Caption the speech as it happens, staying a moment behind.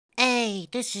Hey,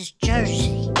 this is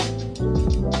Jersey.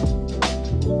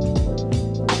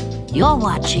 You're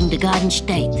watching The Garden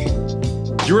State.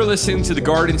 You're listening to The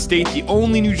Garden State, the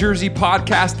only New Jersey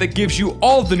podcast that gives you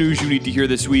all the news you need to hear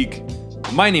this week.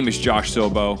 My name is Josh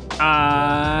Sobo.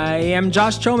 I am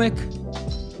Josh Chomik.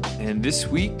 And this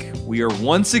week, we are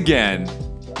once again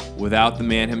without the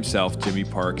man himself, Jimmy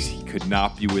Parks. He could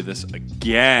not be with us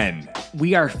again.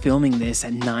 We are filming this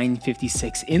at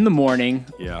 9:56 in the morning.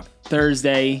 Yeah.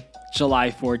 Thursday,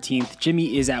 July 14th.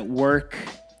 Jimmy is at work.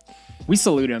 We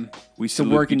salute him. We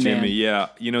salute you, Jimmy. Yeah.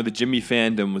 You know, the Jimmy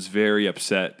fandom was very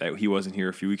upset that he wasn't here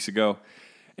a few weeks ago.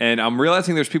 And I'm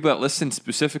realizing there's people that listen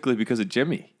specifically because of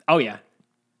Jimmy. Oh, yeah.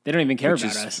 They don't even care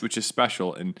about us. Which is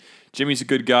special. And Jimmy's a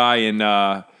good guy.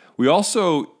 And we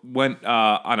also went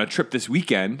on a trip this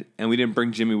weekend, and we didn't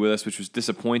bring Jimmy with us, which was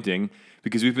disappointing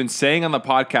because we've been saying on the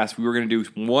podcast we were going to do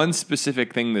one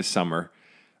specific thing this summer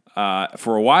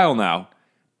for a while now.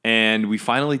 And we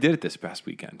finally did it this past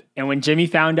weekend. And when Jimmy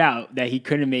found out that he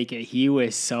couldn't make it, he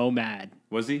was so mad.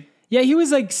 Was he? Yeah, he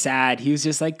was like sad. He was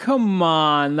just like, come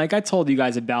on. Like, I told you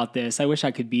guys about this. I wish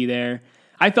I could be there.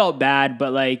 I felt bad,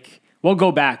 but like, we'll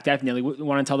go back, definitely.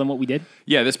 Want to tell them what we did?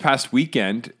 Yeah, this past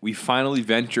weekend, we finally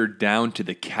ventured down to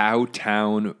the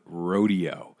Cowtown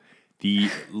Rodeo, the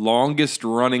longest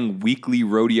running weekly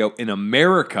rodeo in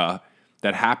America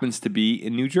that happens to be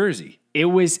in New Jersey. It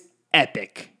was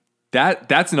epic.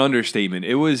 That's an understatement.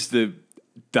 It was the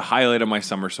highlight of my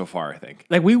summer so far, I think.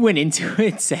 Like, we went into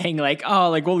it saying like, oh,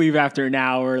 like we'll leave after an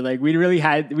hour. Like we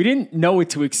didn't know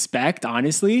what to expect,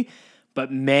 honestly.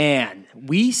 But man,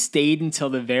 we stayed until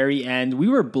the very end. We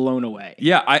were blown away.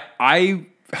 Yeah,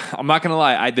 I'm not gonna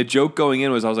lie. The joke going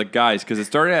in was I was like, guys, because it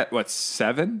started at what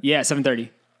 7? Yeah,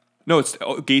 7:30. No,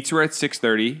 gates were at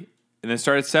 6:30, and then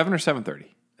started at 7 or 7:30.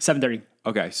 7:30.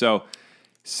 Okay, so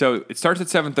it starts at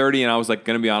 7:30, and I was like,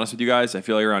 gonna be honest with you guys, I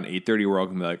feel like around 8:30 we're all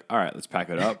gonna be like, all right, let's pack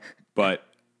it up. But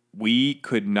we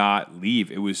could not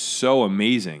leave. It was so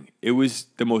amazing. It was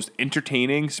the most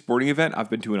entertaining sporting event I've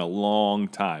been to in a long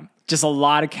time. Just a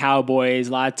lot of cowboys,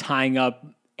 a lot of tying up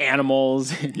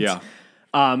animals. Yeah.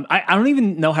 I don't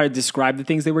even know how to describe the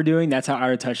things they were doing. That's how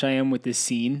out of touch I am with this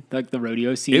scene, like the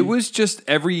rodeo scene. It was just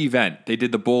every event. They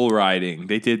did the bull riding.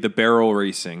 They did the barrel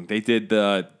racing. They did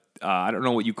the, I don't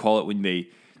know what you call it when they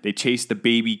chase the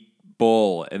baby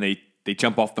bull and they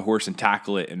jump off the horse and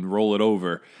tackle it and roll it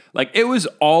over. Like, it was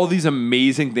all these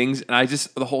amazing things. And I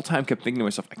just, the whole time kept thinking to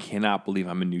myself, I cannot believe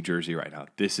I'm in New Jersey right now.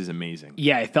 This is amazing.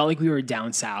 Yeah, it felt like we were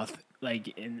down south,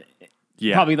 like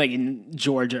probably like in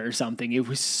Georgia or something. It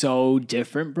was so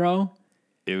different, bro.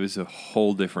 It was a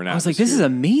whole different atmosphere. I was like, this is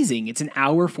amazing. It's an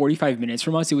hour, 45 minutes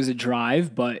from us. It was a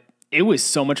drive, but it was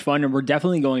so much fun, and we're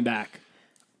definitely going back.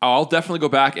 I'll definitely go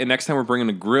back, and next time we're bringing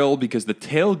a grill because the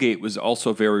tailgate was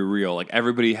also very real. Like,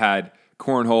 everybody had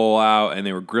cornhole out, and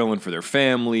they were grilling for their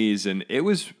families, and it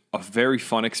was a very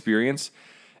fun experience.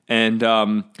 And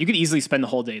you could easily spend the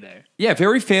whole day there. Yeah,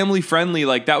 very family friendly.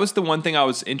 Like, that was the one thing I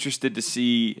was interested to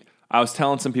see. I was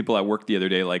telling some people at work the other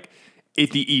day, like, if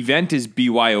the event is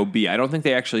BYOB, I don't think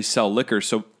they actually sell liquor,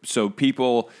 so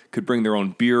people could bring their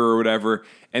own beer or whatever.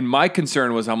 And my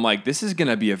concern was, I'm like, this is going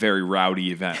to be a very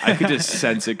rowdy event. I could just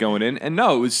sense it going in. And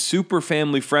no, it was super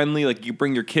family friendly. Like, you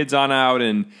bring your kids on out,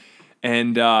 and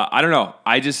I don't know.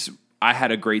 I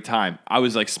had a great time. I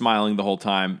was like smiling the whole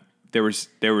time. There was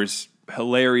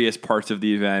hilarious parts of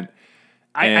the event.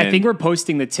 I think we're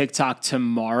posting the TikTok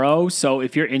tomorrow. So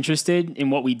if you're interested in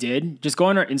what we did, just go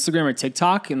on our Instagram or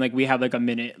TikTok, and like we have like a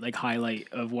minute like highlight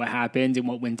of what happened and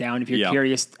what went down. If you're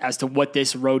curious as to what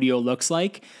this rodeo looks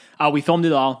like, we filmed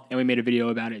it all and we made a video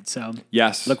about it. So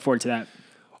yes, look forward to that.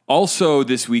 Also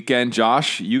this weekend,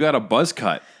 Josh, you got a buzz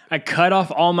cut. I cut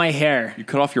off all my hair. You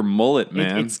cut off your mullet,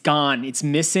 man. It's gone. It's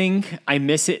missing. I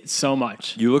miss it so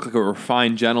much. You look like a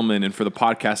refined gentleman. And for the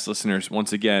podcast listeners,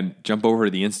 once again, jump over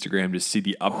to the Instagram to see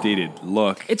the updated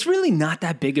look. It's really not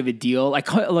that big of a deal. I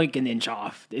cut like an inch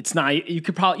off. It's not. You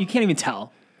can't even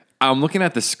tell. I'm looking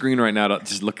at the screen right now to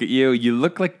just look at you. You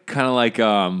look like kind of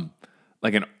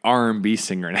like an R&B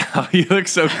singer now. You look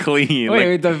so clean.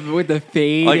 Wait, with the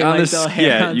fade, like and on like the hair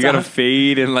yeah, on you top. got a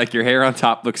fade and like your hair on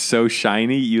top looks so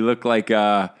shiny. You look like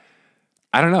I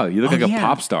don't know. You look like a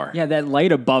pop star. Yeah, that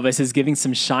light above us is giving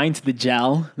some shine to the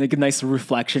gel, like a nice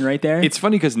reflection right there. It's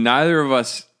funny because neither of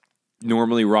us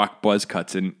normally rock buzz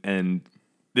cuts, and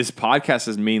this podcast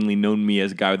has mainly known me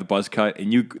as a guy with a buzz cut,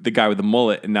 and you the guy with the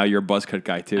mullet, and now you're a buzz cut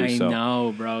guy too. I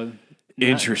know, bro.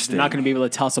 Interesting. You're not going to be able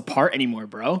to tell us apart anymore,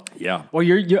 bro. Yeah. Well,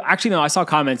 you're actually, no, I saw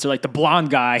comments. They're like, the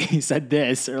blonde guy said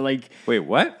this, or like, wait,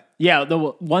 what? Yeah. The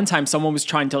one time someone was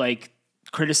trying to like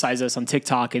criticize us on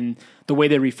TikTok, and the way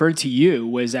they referred to you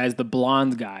was as the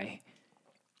blonde guy.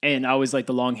 And I was like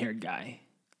the long-haired guy.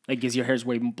 Like, because your hair's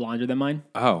way blonder than mine.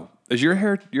 Oh, is your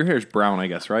hair's brown, I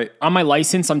guess, right? On my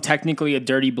license, I'm technically a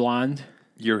dirty blonde.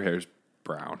 Your hair's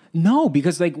brown. No,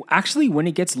 because like actually when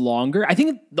it gets longer, I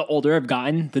think the older I've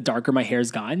gotten, the darker my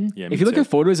hair's gotten. Yeah, if you look at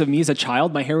photos of me as a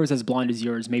child, my hair was as blonde as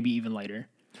yours, maybe even lighter.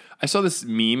 I saw this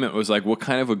meme. It was like, what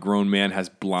kind of a grown man has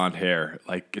blonde hair?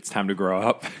 Like, it's time to grow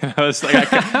up. And I was like,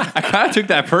 I kind of took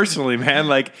that personally, man.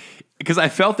 Like, because I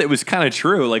felt it was kind of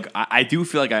true. Like, I do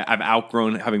feel like I've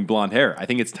outgrown having blonde hair. I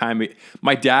think it's time.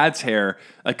 My dad's hair,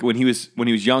 like when he was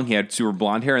young, he had super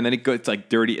blonde hair, and then it's like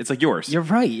dirty. It's like yours. You're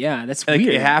right. Yeah, that's like,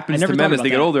 weird. It happens to men as they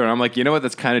get older, and I'm like, you know what?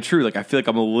 That's kind of true. Like, I feel like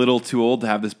I'm a little too old to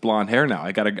have this blonde hair now.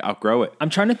 I got to outgrow it.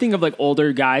 I'm trying to think of like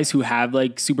older guys who have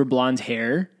like super blonde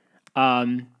hair.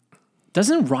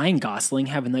 Doesn't Ryan Gosling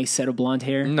have a nice set of blonde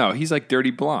hair? No, he's like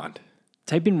dirty blonde.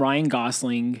 Type in Ryan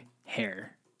Gosling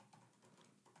hair.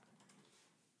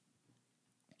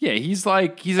 Yeah, he's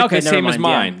like the same as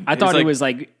mine. Yeah. I thought it was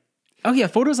like, oh yeah,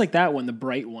 photos like that one, the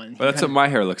bright one. Well, that's what my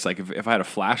hair looks like if I had a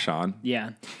flash on. Yeah.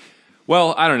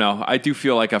 Well, I don't know. I do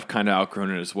feel like I've kind of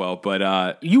outgrown it as well,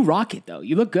 but you rock it though.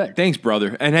 You look good. Thanks,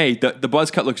 brother. And hey, the buzz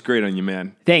cut looks great on you,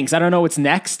 man. Thanks. I don't know what's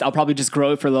next. I'll probably just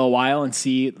grow it for a little while and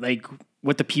see like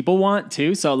what the people want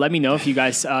too. So let me know if you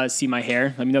guys see my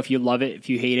hair. Let me know if you love it, if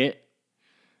you hate it.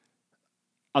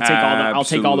 I'll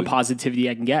take all the positivity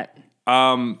I can get.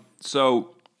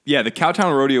 So yeah, the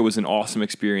Cowtown Rodeo was an awesome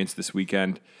experience this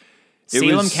weekend.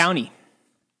 Salem County.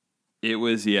 It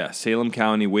was, Salem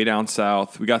County, way down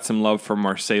south. We got some love from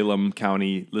our Salem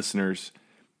County listeners,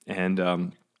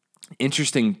 and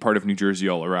interesting part of New Jersey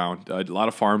all around. A lot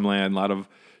of farmland, a lot of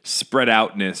spread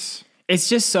outness. It's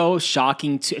just so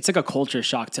shocking. It's like a culture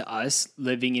shock to us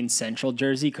living in Central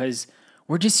Jersey because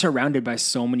we're just surrounded by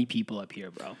so many people up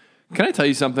here, bro. Can I tell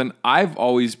you something? I've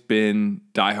always been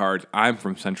diehard. I'm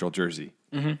from Central Jersey,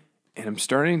 and I'm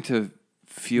starting to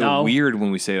feel weird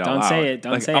when we say it out loud. Don't say it.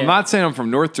 Don't say it. I'm not saying I'm from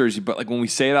North Jersey, but like when we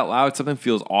say it out loud, something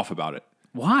feels off about it.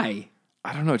 Why?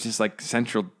 I don't know. It's just like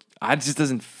Central. It just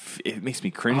doesn't. It makes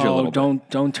me cringe a little bit.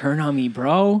 Don't turn on me,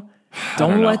 bro.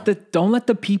 Don't let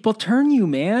the people turn you,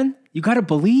 man. You got to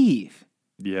believe.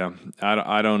 Yeah,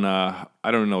 I don't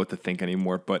know what to think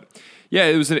anymore. But yeah,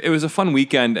 it was a fun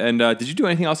weekend. And did you do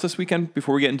anything else this weekend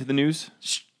before we get into the news?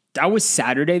 That was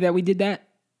Saturday that we did that.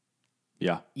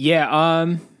 Yeah.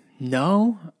 Yeah.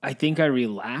 No, I think I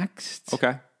relaxed.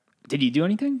 Okay. Did you do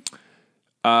anything?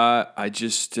 I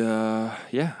just I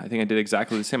think I did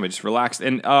exactly the same. I just relaxed,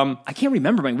 and I can't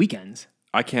remember my weekends.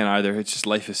 I can't either. It's just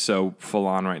life is so full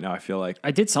on right now. I feel like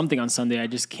I did something on Sunday. I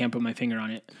just can't put my finger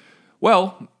on it.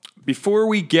 Well, before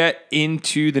we get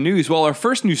into the news, our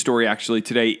first news story actually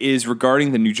today is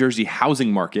regarding the New Jersey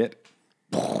housing market.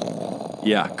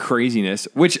 Yeah, craziness,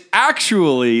 which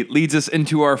actually leads us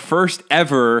into our first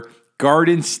ever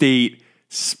Garden State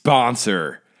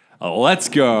sponsor. Let's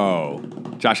go.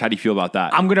 Josh, how do you feel about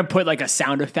that? I'm going to put like a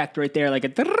sound effect right there, like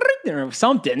a or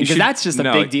something, because that's just a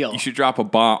big deal. You should drop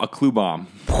a clue bomb.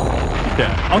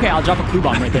 Yeah. Okay, I'll drop a clue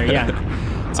bomb right there, yeah.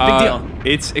 It's a big deal.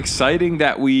 It's exciting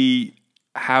that we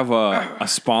have a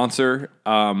sponsor.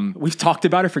 We've talked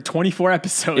about it for 24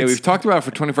 episodes. Yeah, we've talked about it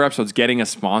for 24 episodes, getting a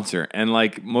sponsor. And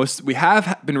like we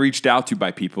have been reached out to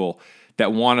by people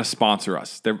that want to sponsor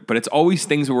us. But it's always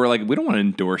things where we're like, we don't want to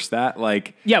endorse that.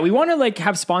 Like, yeah, we want to like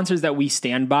have sponsors that we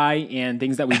stand by and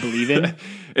things that we believe in.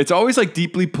 It's always like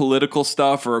deeply political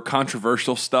stuff or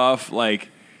controversial stuff. Like,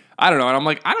 I don't know. And I'm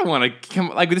like, I don't want to come,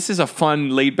 like, this is a fun,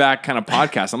 laid back kind of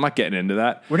podcast. I'm not getting into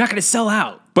that. We're not going to sell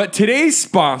out. But today's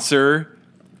sponsor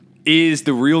is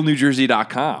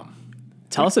therealnewjersey.com.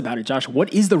 Tell us about it, Josh.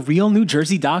 What is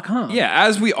therealnewjersey.com? Yeah,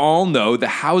 as we all know, the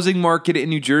housing market in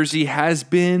New Jersey has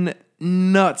been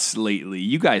nuts lately.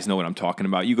 You guys know what I'm talking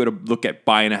about. You go to look at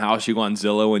buying a house, you go on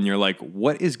Zillow, and you're like,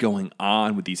 what is going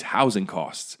on with these housing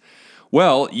costs?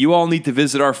 Well, you all need to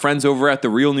visit our friends over at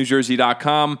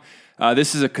therealnewjersey.com.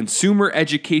 This is a consumer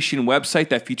education website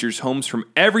that features homes from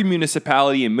every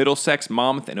municipality in Middlesex,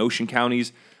 Monmouth, and Ocean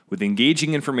counties with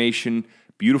engaging information,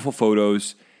 beautiful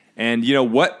photos, and you know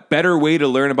what better way to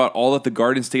learn about all that the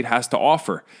Garden State has to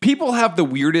offer? People have the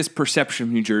weirdest perception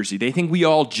of New Jersey. They think we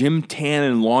all gym, tan,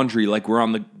 and laundry like we're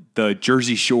on the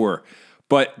Jersey Shore.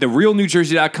 But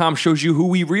therealnewjersey.com shows you who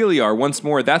we really are. Once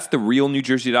more, that's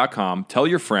therealnewjersey.com. Tell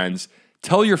your friends,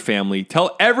 tell your family,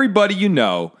 tell everybody you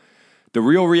know. The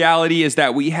real reality is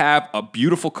that we have a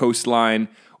beautiful coastline.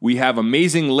 We have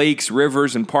amazing lakes,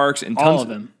 rivers, and parks, and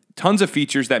tons of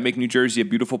features that make New Jersey a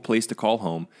beautiful place to call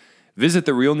home. Visit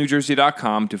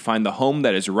therealnewjersey.com to find the home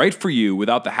that is right for you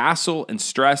without the hassle and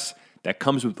stress that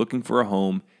comes with looking for a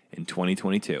home in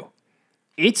 2022.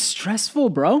 It's stressful,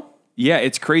 bro. Yeah,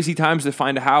 it's crazy times to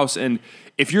find a house. And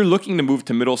if you're looking to move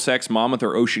to Middlesex, Monmouth,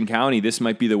 or Ocean County, this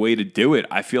might be the way to do it.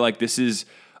 I feel like this is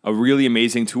a really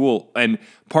amazing tool. And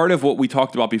part of what we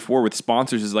talked about before with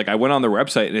sponsors is like I went on their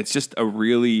website and it's just a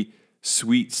really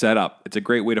sweet setup. It's a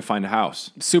great way to find a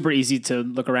house. Super easy to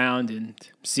look around and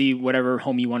see whatever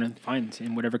home you want to find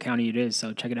in whatever county it is.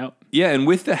 So check it out. Yeah, and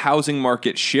with the housing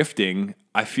market shifting,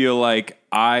 I feel like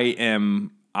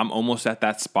I'm almost at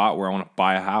that spot where I want to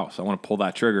buy a house. I want to pull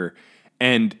that trigger.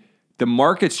 And the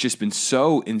market's just been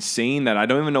so insane that I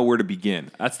don't even know where to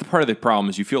begin. That's the part of the problem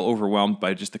is you feel overwhelmed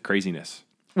by just the craziness.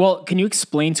 Well, can you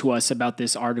explain to us about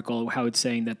this article, how it's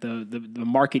saying that the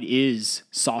market is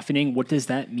softening? What does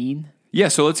that mean? Yeah,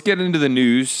 so let's get into the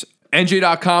news.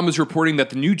 NJ.com is reporting that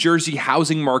the New Jersey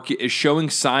housing market is showing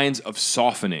signs of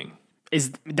softening.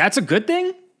 That's a good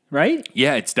thing, right?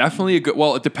 Yeah, it's definitely a good...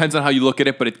 Well, it depends on how you look at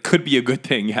it, but it could be a good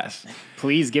thing, yes.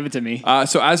 Please give it to me.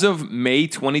 So as of May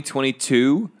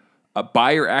 2022...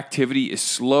 buyer activity is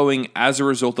slowing as a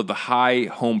result of the high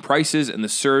home prices and the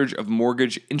surge of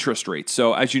mortgage interest rates.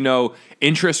 So as you know,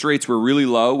 interest rates were really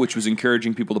low, which was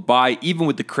encouraging people to buy, even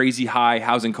with the crazy high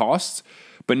housing costs.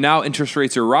 But now interest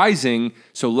rates are rising,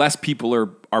 so less people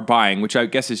are buying, which I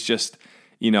guess is just,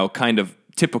 kind of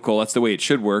typical. That's the way it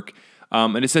should work.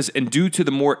 And it says, and due to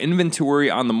the more inventory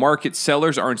on the market,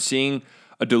 sellers aren't seeing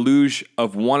a deluge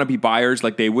of wannabe buyers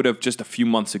like they would have just a few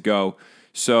months ago.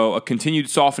 So a continued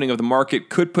softening of the market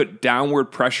could put downward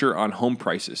pressure on home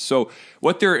prices. So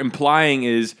what they're implying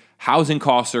is housing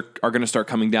costs are going to start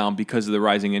coming down because of the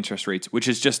rising interest rates, which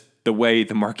is just the way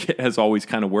the market has always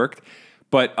kind of worked.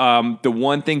 But the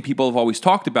one thing people have always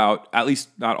talked about, at least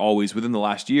not always, within the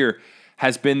last year,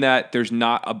 has been that there's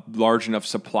not a large enough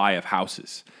supply of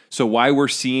houses. So why we're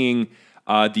seeing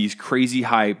these crazy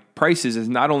high prices is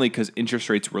not only because interest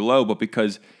rates were low, but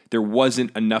because there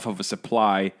wasn't enough of a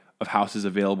supply of houses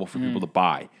available for people to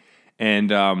buy. And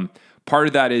part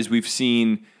of that is we've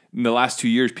seen in the last 2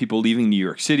 years people leaving New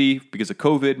York City because of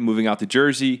COVID, moving out to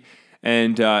Jersey.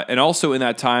 And also in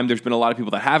that time, there's been a lot of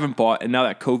people that haven't bought. And now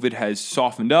that COVID has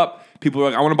softened up, people are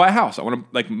like, I want to buy a house. I want to,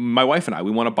 like my wife and I, we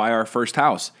want to buy our first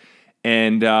house.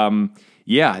 And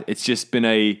it's just been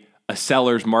a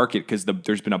seller's market because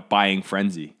there's been a buying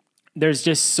frenzy. There's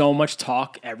just so much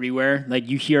talk everywhere. Like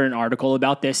you hear an article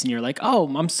about this and you're like,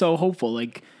 oh, I'm so hopeful.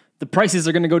 Like, the prices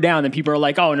are going to go down, and people are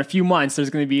like, oh, in a few months, there's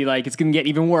going to be like, it's going to get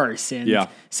even worse. And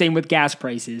same with gas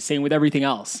prices, same with everything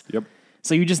else. Yep.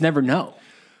 So you just never know.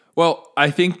 Well,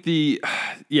 I think we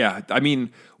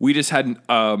just had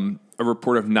a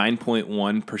report of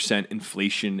 9.1%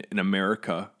 inflation in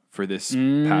America for this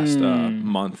past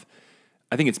month.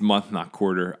 I think it's month, not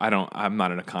quarter. I'm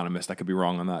not an economist. I could be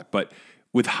wrong on that. But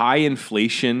with high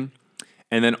inflation,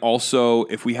 and then also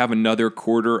if we have another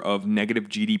quarter of negative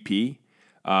GDP,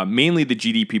 mainly the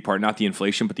GDP part, not the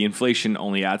inflation, but the inflation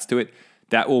only adds to it.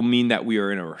 That will mean that we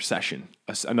are in a recession,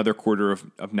 another quarter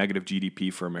of negative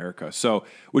GDP for America. So,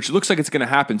 which looks like it's going to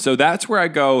happen. So that's where I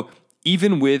go,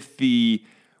 even with the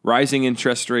rising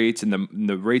interest rates and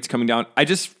the rates coming down,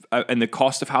 and the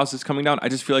cost of houses coming down, I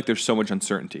just feel like there's so much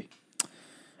uncertainty.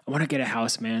 I want to get a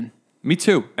house, man. Me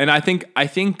too. And I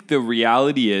think the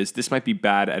reality is, this might be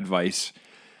bad advice,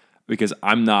 because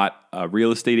I'm not a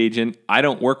real estate agent. I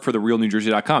don't work for the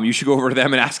realnewjersey.com. You should go over to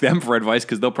them and ask them for advice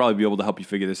because they'll probably be able to help you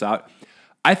figure this out.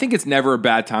 I think it's never a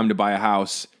bad time to buy a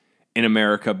house in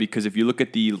America because if you look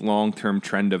at the long-term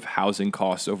trend of housing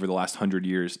costs over the last 100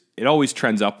 years, it always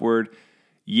trends upward.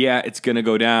 Yeah, it's going to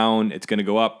go down. It's going to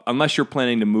go up. Unless you're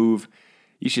planning to move,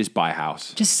 you should just buy a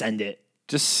house. Just send it.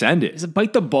 Just send it. Just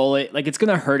bite the bullet. Like, it's going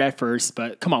to hurt at first,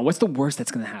 but come on, what's the worst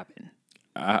that's going to happen?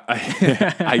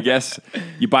 I guess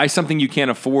you buy something you can't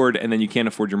afford and then you can't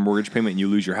afford your mortgage payment and you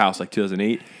lose your house like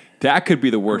 2008. That could be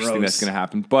the worst thing that's going to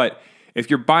happen. But if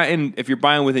you're buying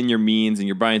within your means and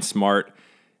you're buying smart,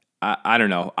 I don't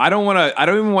know. I don't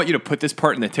even want you to put this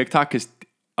part in the TikTok because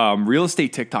real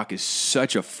estate TikTok is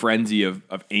such a frenzy of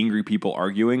angry people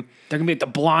arguing. They're going to be like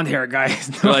the blonde hair guys.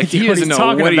 They're like, he doesn't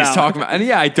know what he's talking about. And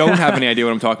yeah, I don't have any idea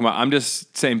what I'm talking about. I'm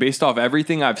just saying based off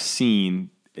everything I've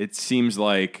seen, it seems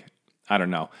like, I don't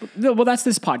know. Well, that's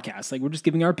this podcast. Like, we're just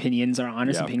giving our opinions, our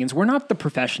honest opinions. We're not the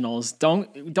professionals.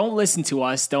 Don't listen to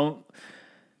us.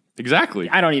 Exactly.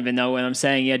 I don't even know what I'm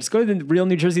saying. Yeah, just go to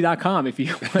realnewjersey.com if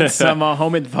you want some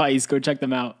home advice. Go check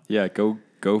them out. Yeah, go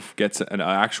get an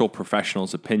actual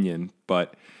professional's opinion.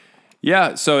 But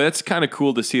yeah, so it's kind of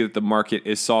cool to see that the market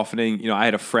is softening. I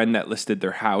had a friend that listed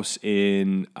their house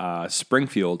in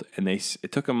Springfield, and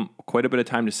it took them quite a bit of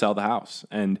time to sell the house.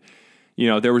 And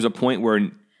there was a point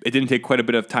where it didn't take quite a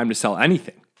bit of time to sell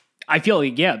anything. I feel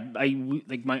like, yeah,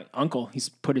 like my uncle, he's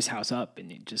put his house up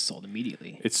and it just sold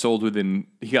immediately. It sold he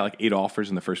got like 8 offers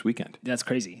in the first weekend. That's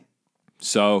crazy.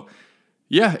 So,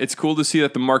 yeah, it's cool to see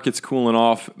that the market's cooling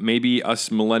off. Maybe us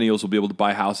millennials will be able to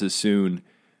buy houses soon.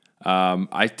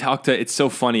 It's so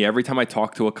funny. Every time I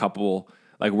talk to a couple,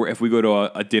 like if we go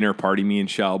to a dinner party, me and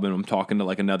Shelby, I'm talking to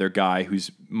like another guy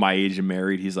who's my age and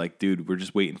married. He's like, dude, we're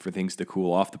just waiting for things to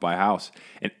cool off to buy a house.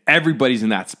 And everybody's in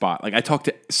that spot. Like I talk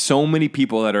to so many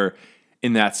people that are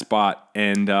in that spot,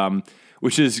 and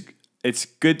it's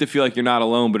good to feel like you're not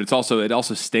alone, but it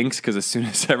also stinks because as soon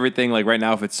as everything, like right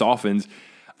now, if it softens,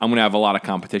 I'm going to have a lot of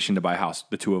competition to buy a house.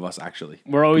 The two of us, actually.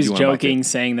 We're always joking,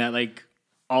 saying that like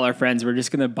all our friends, we're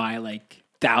just going to buy like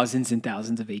thousands and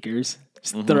thousands of acres,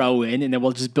 just throw in, and then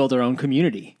we'll just build our own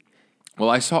community. Well,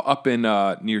 I saw up in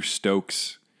near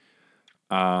Stokes,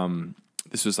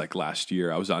 this was like last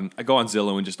year. I go on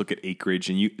Zillow and just look at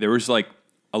acreage, and there was like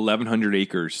 1,100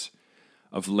 acres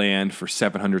of land for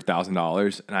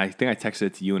 $700,000. And I think I texted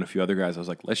it to you and a few other guys. I was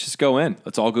like, let's just go in.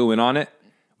 Let's all go in on it.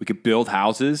 We could build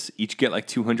houses, each get like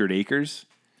 200 acres.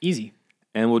 Easy.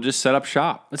 And we'll just set up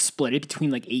shop. Let's split it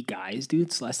between like 8 guys, dude.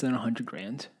 It's less than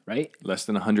 $100,000, right? Less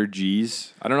than 100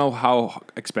 G's. I don't know how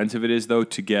expensive it is though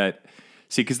to get.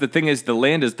 See, because the thing is, the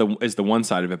land is the one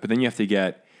side of it, but then you have to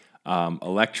get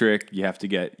electric. You have to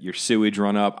get your sewage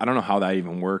run up. I don't know how that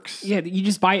even works. Yeah, you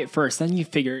just buy it first, then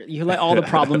you let all the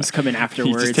problems come in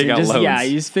afterwards. You just take out loans. Yeah,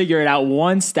 you just figure it out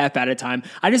one step at a time.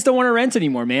 I just don't want to rent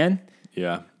anymore, man.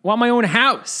 Yeah. I want my own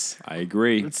house. I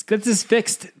agree. Let's get this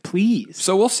fixed, please.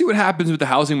 So we'll see what happens with the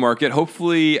housing market.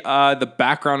 Hopefully the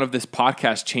background of this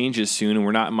podcast changes soon and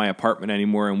we're not in my apartment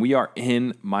anymore and we are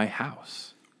in my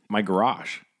house, my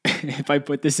garage. If I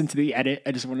put this into the edit,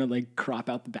 I just want to like crop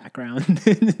out the background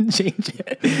and change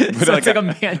it. So it's like a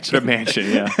mansion. A mansion,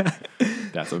 yeah.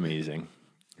 That's amazing.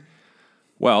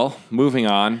 Well, moving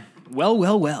on. Well.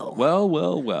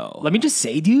 Let me just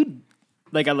say, dude,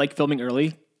 like I like filming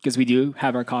early because we do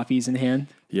have our coffees in hand.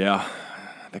 Yeah.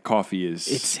 The coffee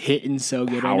it's hitting so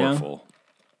good powerful. Right now.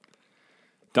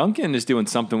 Dunkin' is doing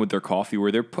something with their coffee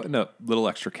where they're putting a little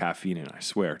extra caffeine in, I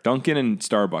swear. Dunkin' and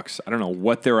Starbucks, I don't know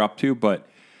what they're up to, but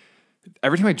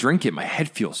every time I drink it, my head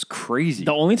feels crazy.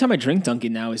 The only time I drink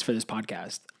Dunkin' now is for this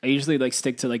podcast. I usually like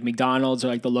stick to like McDonald's or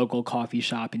like the local coffee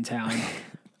shop in town.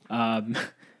 I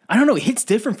don't know. It hits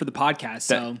different for the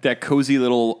podcast. That cozy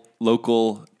little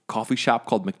local coffee shop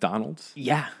called McDonald's.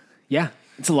 Yeah.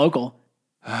 It's a local.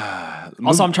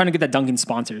 Also, I'm trying to get that Dunkin'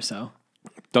 sponsor, so.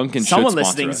 Dunkin' Someone should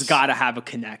sponsor listening's got to have a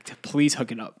connect. Please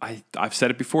hook it up. I've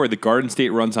said it before. The Garden State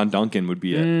runs on Dunkin' would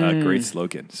be a great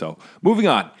slogan. So moving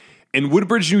on. In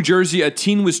Woodbridge, New Jersey, a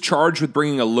teen was charged with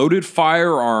bringing a loaded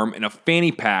firearm in a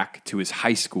fanny pack to his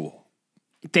high school.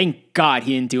 Thank God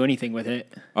he didn't do anything with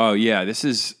it. Oh, yeah.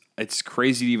 It's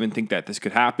crazy to even think that this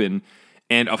could happen.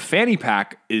 And a fanny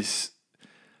pack is,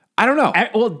 I don't know.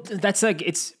 Well, that's like,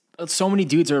 it's so many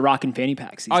dudes are rocking fanny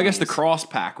packs. I guess the cross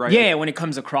pack, right? Yeah, when it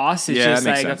comes across, it's just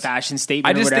like a fashion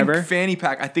statement or whatever. I just think fanny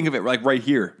pack, I think of it like right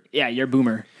here. Yeah, you're a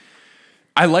boomer.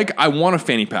 I want a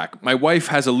fanny pack. My wife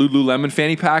has a Lululemon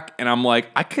fanny pack, and I'm like,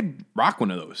 I could rock one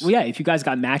of those. Well, yeah, if you guys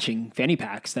got matching fanny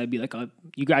packs, that'd be like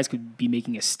you guys could be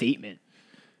making a statement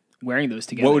wearing those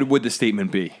together. What would the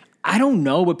statement be? I don't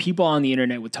know, but people on the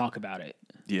internet would talk about it.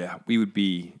 Yeah, we would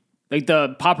be... Like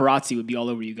the paparazzi would be all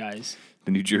over you guys.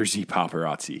 The New Jersey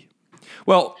paparazzi.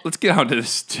 Well, let's get on to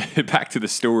this, back to the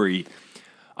story.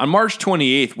 On March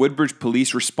 28th, Woodbridge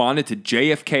police responded to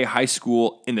JFK High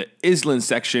School in the Island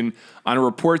section on a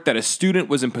report that a student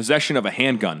was in possession of a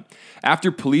handgun.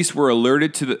 After police were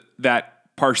alerted to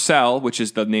that Parcell, which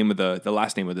is the name of the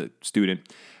last name of the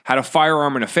student, had a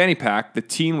firearm in a fanny pack, the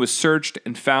teen was searched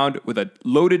and found with a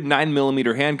loaded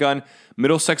 9mm handgun,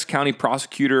 Middlesex County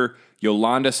Prosecutor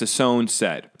Yolanda Sassone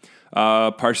said.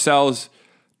 Parcells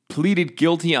pleaded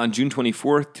guilty on June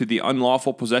 24th to the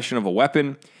unlawful possession of a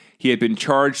weapon. He had been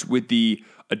charged with the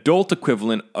adult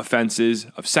equivalent offenses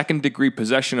of second-degree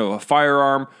possession of a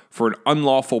firearm for an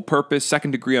unlawful purpose,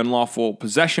 second-degree unlawful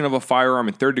possession of a firearm,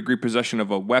 and third-degree possession of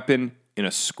a weapon in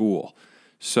a school.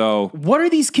 So, what are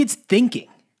these kids thinking?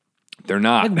 They're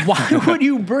not. Like, why would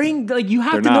you bring? Like, you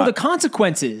have to know the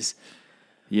consequences.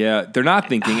 Yeah, they're not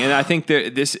thinking, and I think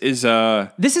that this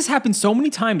has happened so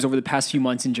many times over the past few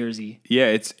months in Jersey.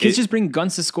 Yeah, kids just bring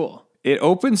guns to school. It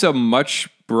opens a much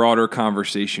broader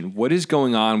conversation. What is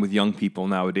going on with young people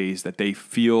nowadays that they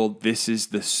feel this is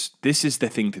the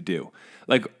thing to do?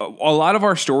 Like a lot of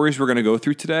our stories we're going to go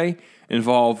through today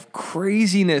involve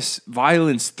craziness,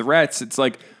 violence, threats. It's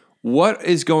like, what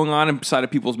is going on inside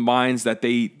of people's minds that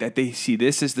they see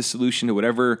this as the solution to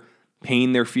whatever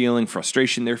pain they're feeling,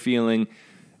 frustration they're feeling.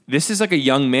 this is like a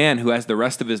young man who has the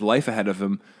rest of his life ahead of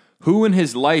him. Who in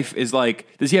his life is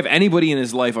like, does he have anybody in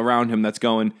his life around him that's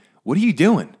going, what are you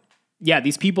doing? Yeah,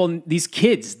 these people, these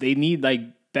kids, they need like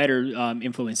better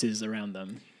influences around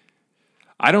them.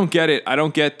 I don't get it. I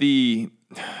don't get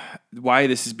why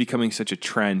this is becoming such a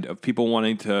trend of people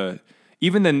wanting to,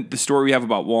 even then the story we have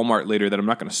about Walmart later that I'm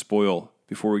not going to spoil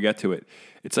before we get to it.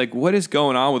 It's like, what is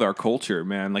going on with our culture,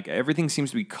 man? Like everything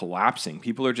seems to be collapsing.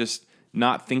 People are just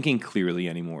not thinking clearly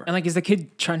anymore. And like, is the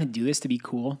kid trying to do this to be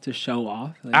cool, to show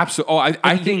off? Like, absolutely. Oh,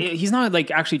 I think he's not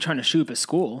like actually trying to shoot up a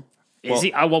school. Is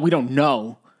he? Well, we don't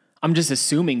know. I'm just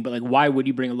assuming, but like, why would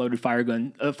you bring a loaded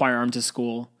firearm to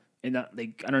school? And not,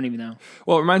 like, I don't even know.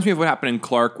 Well, it reminds me of what happened in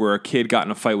Clark, where a kid got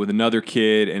in a fight with another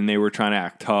kid, and they were trying to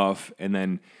act tough, and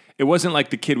then it wasn't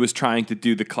like the kid was trying to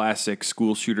do the classic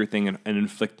school shooter thing and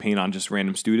inflict pain on just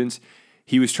random students.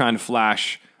 He was trying to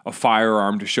flash a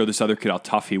firearm to show this other kid how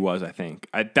tough he was, I think.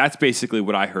 That's basically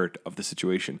what I heard of the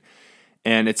situation.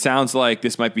 And it sounds like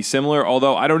this might be similar,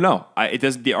 although I don't know.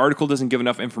 The article doesn't give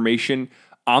enough information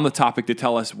on the topic to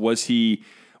tell us, was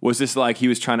this like he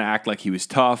was trying to act like he was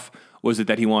tough? Was it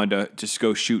that he wanted to just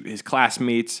go shoot his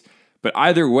classmates? But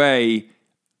either way,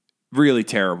 really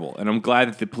terrible. And I'm glad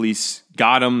that the police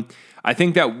got him. I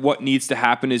think that what needs to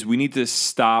happen is we need to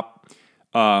stop.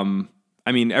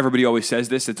 I mean, everybody always says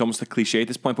this. It's almost a cliche at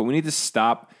this point, but we need to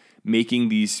stop making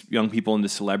these young people into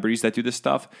celebrities that do this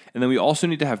stuff. And then we also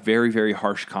need to have very, very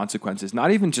harsh consequences.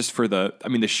 Not even just for the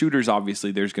shooters,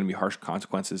 obviously, there's going to be harsh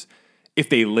consequences if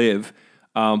they live.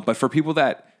 But for people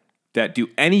that do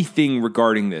anything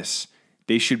regarding this,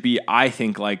 they should be, I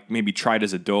think, like maybe tried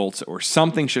as adults, or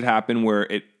something should happen where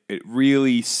it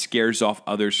really scares off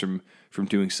others from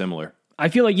doing similar. I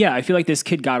feel like this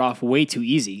kid got off way too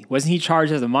easy. Wasn't he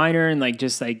charged as a minor and like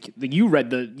just like you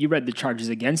read the charges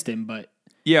against him, but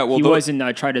yeah, well, he wasn't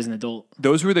tried as an adult.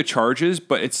 Those were the charges,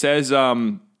 but it says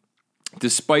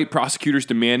despite prosecutors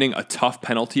demanding a tough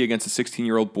penalty against a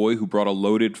 16-year-old boy who brought a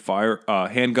loaded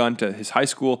handgun to his high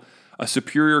school, a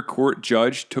Superior Court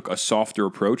judge took a softer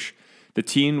approach. The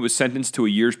teen was sentenced to a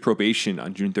year's probation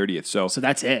on June 30th. So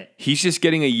that's it. He's just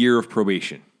getting a year of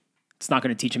probation. It's not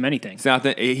going to teach him anything. It's not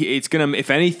that. It's going to, if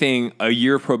anything, a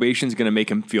year of probation is going to make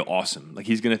him feel awesome. Like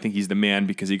he's going to think he's the man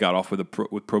because he got off with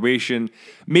probation.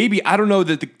 Maybe, I don't know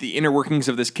the inner workings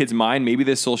of this kid's mind. Maybe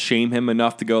this will shame him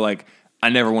enough to go like, I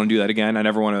never want to do that again. I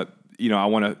never want to, I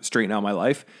want to straighten out my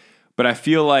life. But I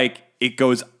feel like it's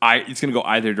going to go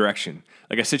either direction.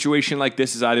 Like a situation like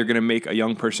this is either going to make a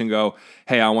young person go,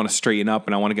 hey, I want to straighten up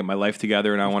and I want to get my life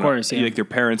together and I want to, like their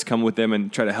parents come with them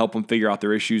and try to help them figure out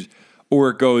their issues. Or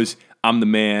it goes, I'm the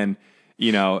man.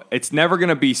 It's never going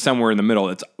to be somewhere in the middle.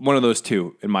 It's one of those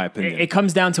two, in my opinion. It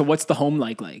comes down to what's the home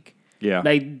like. Yeah.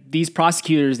 Like these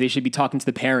prosecutors, they should be talking to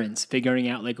the parents, figuring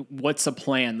out like what's a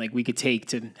plan like we could take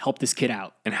to help this kid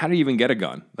out. And how do you even get a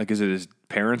gun? Like, is it his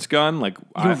parents' gun? Like,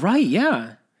 you're right,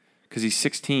 yeah. Because he's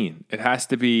 16. It has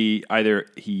to be either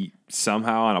he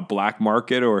somehow on a black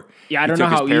market or I don't know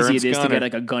how easy it is to get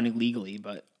like a gun illegally,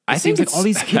 but I think like all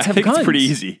these kids have guns. It's pretty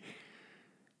easy.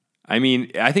 I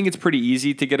mean, I think it's pretty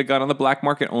easy to get a gun on the black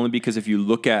market only because if you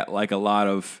look at like a lot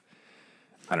of,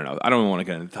 I don't know, I don't want to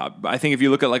get into the top, but I think if you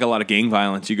look at like a lot of gang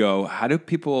violence, you go, how do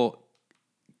people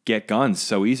get guns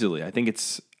so easily? I think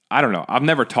I don't know. I've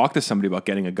never talked to somebody about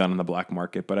getting a gun on the black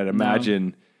market, but I'd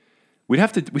imagine we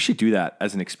should do that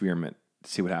as an experiment to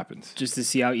see what happens. Just to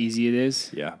see how easy it is?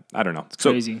 Yeah, I don't know. It's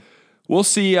crazy. We'll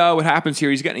see what happens here.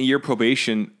 He's getting a year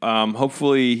probation.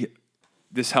 Hopefully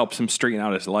this helps him straighten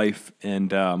out his life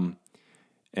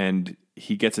and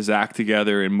he gets his act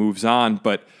together and moves on.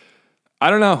 But I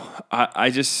don't know.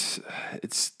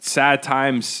 It's sad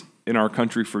times in our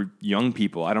country for young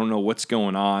people. I don't know what's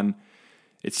going on.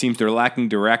 It seems they're lacking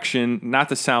direction. Not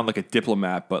to sound like a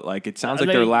diplomat, but like it sounds like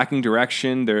they're lacking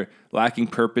direction. They're lacking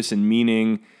purpose and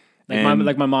meaning.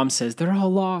 Like my mom says, they're all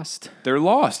lost. They're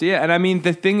lost, yeah. And I mean,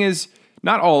 the thing is,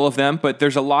 not all of them, but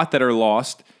there's a lot that are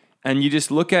lost. And you just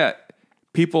look at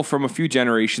people from a few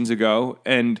generations ago.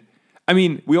 And I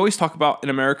mean, we always talk about in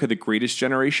America the greatest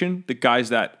generation, the guys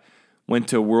that went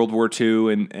to World War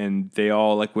II and they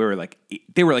all they were like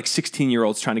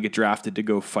 16-year-olds trying to get drafted to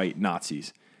go fight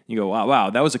Nazis. You go, wow,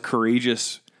 that was a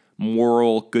courageous,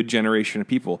 moral, good generation of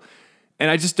people. And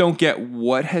I just don't get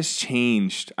what has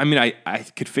changed. I mean, I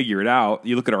could figure it out.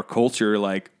 You look at our culture,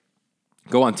 like,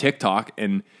 go on TikTok,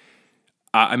 and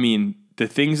I mean, the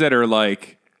things that are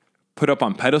like put up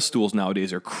on pedestals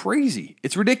nowadays are crazy.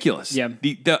 It's ridiculous. Yeah.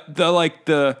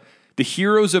 The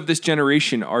heroes of this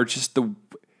generation are just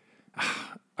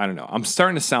I don't know. I'm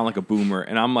starting to sound like a boomer,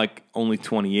 and I'm like only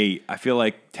 28. I feel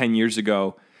like 10 years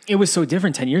ago, It was so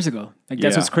different 10 years ago. Like,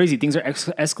 that's what's crazy. Things are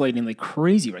escalating like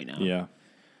crazy right now. Yeah.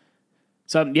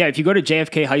 So, yeah, if you go to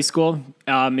JFK High School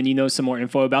and you know some more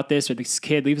info about this or this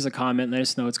kid, leave us a comment. Let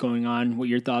us know what's going on, what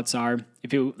your thoughts are.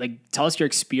 If you tell us your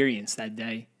experience that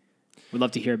day. We'd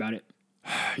love to hear about it.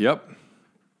 Yep.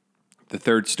 The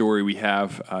third story we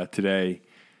have today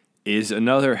is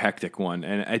another hectic one.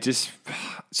 And I just,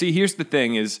 see, here's the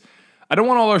thing is, I don't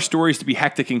want all our stories to be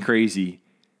hectic and crazy,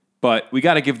 but we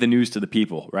got to give the news to the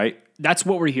people, right? That's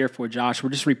what we're here for, Josh. We're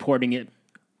just reporting it.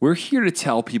 We're here to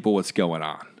tell people what's going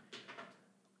on.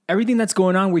 Everything that's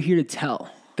going on, we're here to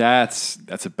tell. That's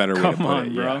a better way to put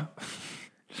it, bro. Yeah.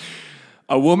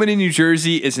 A woman in New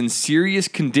Jersey is in serious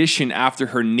condition after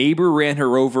her neighbor ran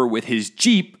her over with his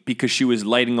Jeep because she was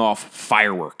lighting off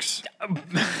fireworks.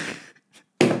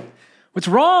 What's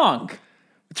wrong?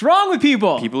 What's wrong with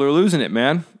people? People are losing it,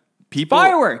 man.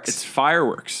 Fireworks. It's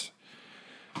fireworks.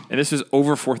 And this is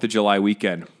over 4th of July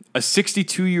weekend. A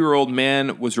 62-year-old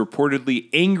man was reportedly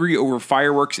angry over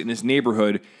fireworks in his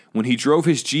neighborhood when he drove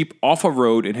his Jeep off a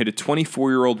road and hit a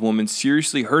 24-year-old woman,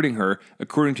 seriously hurting her,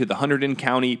 according to the Hunterdon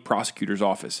County Prosecutor's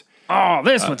Office. Oh,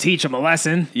 this will teach him a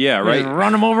lesson. Yeah, right. Just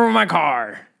run him over with my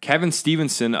car. Kevin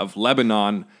Stevenson of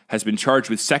Lebanon has been charged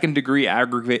with second-degree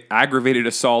aggravated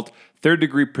assault,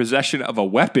 third-degree possession of a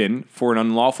weapon for an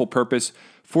unlawful purpose,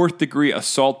 fourth-degree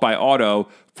assault by auto,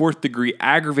 fourth-degree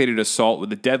aggravated assault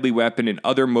with a deadly weapon, and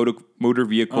other motor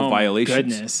vehicle violations.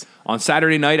 Goodness. On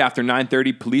Saturday night after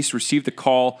 9:30, police received a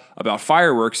call about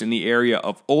fireworks in the area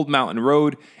of Old Mountain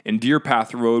Road and Deer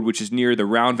Path Road, which is near the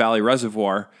Round Valley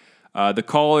Reservoir. The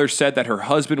caller said that her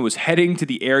husband was heading to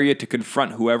the area to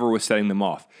confront whoever was setting them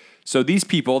off. So these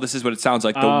people, this is what it sounds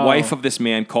like. The wife of this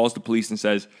man calls the police and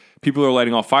says, people are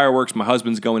lighting off fireworks. My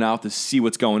husband's going out to see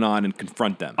what's going on and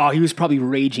confront them. Oh, he was probably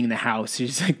raging in the house.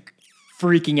 He's like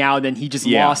freaking out. Then he just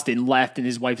lost and left. And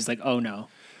his wife is like, oh no.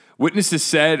 Witnesses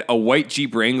said a white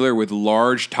Jeep Wrangler with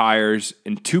large tires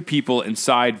and two people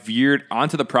inside veered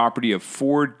onto the property of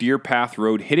 4 Deer Path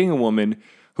Road, hitting a woman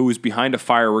who was behind a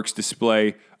fireworks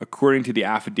display, according to the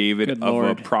affidavit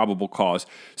a probable cause.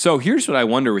 So here's what I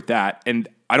wonder with that, and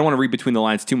I don't want to read between the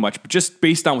lines too much, but just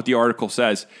based on what the article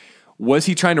says, was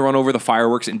he trying to run over the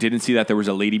fireworks and didn't see that there was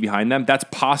a lady behind them? That's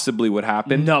possibly what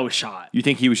happened. No shot. You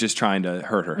think he was just trying to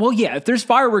hurt her? Well, yeah, if there's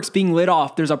fireworks being lit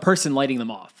off, there's a person lighting them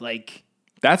off.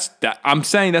 I'm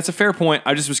saying that's a fair point.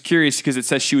 I just was curious because it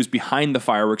says she was behind the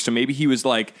fireworks, so maybe he was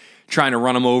like trying to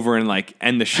run him over and like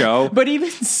end the show. But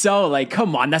even so, like,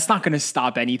 come on, that's not going to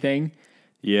stop anything.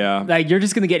 Yeah. Like, you're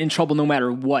just going to get in trouble no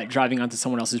matter what, driving onto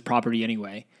someone else's property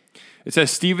anyway. It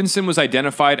says Stevenson was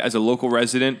identified as a local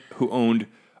resident who owned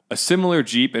a similar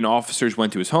Jeep, and officers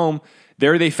went to his home.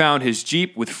 There they found his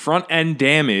Jeep with front end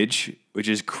damage, which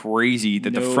is crazy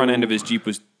that the front end of his Jeep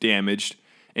was damaged.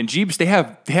 And Jeeps, they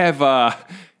have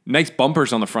nice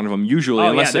bumpers on the front of them usually.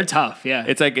 Oh yeah, they're tough. Yeah,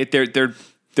 it's like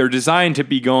they're designed to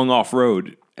be going off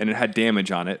road, and it had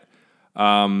damage on it.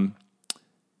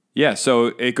 Yeah, so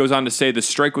it goes on to say the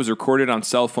strike was recorded on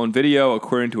cell phone video,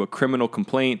 according to a criminal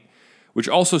complaint, which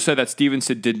also said that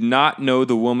Stevenson did not know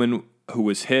the woman who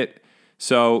was hit.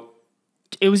 So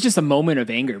it was just a moment of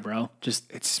anger, bro.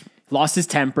 It's lost his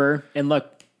temper, and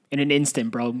look, in an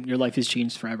instant, bro, your life has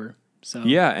changed forever. So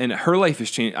yeah, and her life has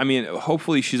changed. I mean,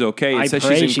 hopefully she's okay. It says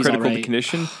she's in critical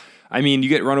condition. I mean, you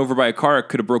get run over by a car, it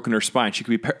could have broken her spine. She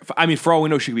could be, for all we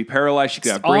know, she could be paralyzed. She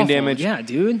could have brain damage. Yeah,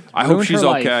 dude. I hope she's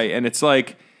okay. And it's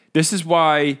like, this is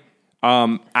why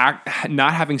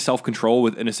not having self-control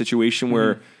in a situation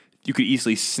where you could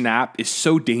easily snap is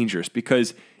so dangerous,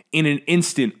 because in an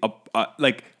instant,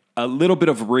 like a little bit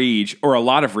of rage, or a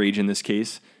lot of rage in this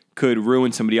case, could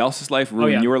ruin somebody else's life,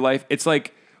 ruin your life. It's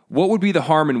like, what would be the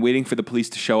harm in waiting for the police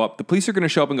to show up? The police are going to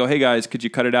show up and go, hey guys, could you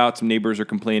cut it out? Some neighbors are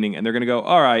complaining. And they're going to go,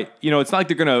 all right. You know, it's not like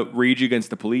they're going to rage against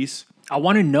the police. I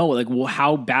want to know, like, well,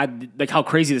 how bad, like, how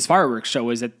crazy this fireworks show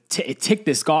is that it ticked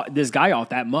this guy off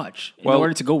that much in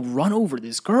order to go run over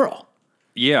this girl.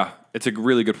 Yeah, it's a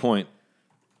really good point.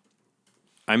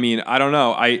 I mean, I don't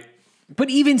know. But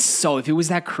even so, if it was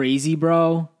that crazy,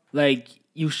 bro, like,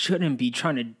 you shouldn't be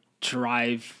trying to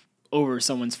drive over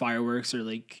someone's fireworks, or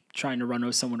like trying to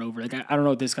run someone over. Like, I don't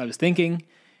know what this guy was thinking.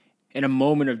 In a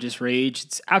moment of just rage,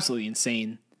 it's absolutely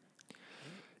insane.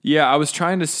 Yeah, I was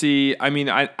trying to see. I mean,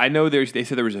 I know they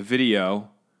said there was a video.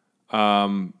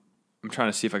 I'm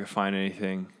trying to see if I can find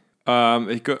anything.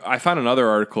 I found another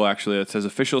article actually that says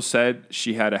officials said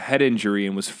she had a head injury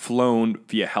and was flown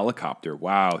via helicopter.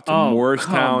 Wow, to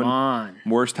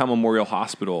Morristown Memorial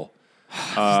Hospital.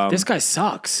 This guy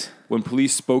sucks. When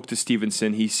police spoke to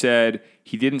Stevenson, he said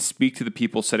he didn't speak to the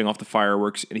people setting off the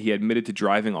fireworks, and he admitted to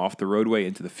driving off the roadway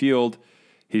into the field.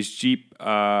 His Jeep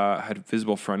had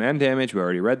visible front end damage. We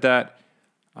already read that.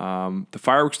 The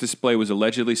fireworks display was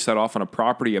allegedly set off on a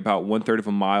property about 1/3 of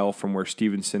a mile from where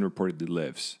Stevenson reportedly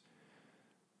lives.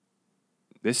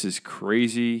 This is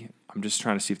crazy. I'm just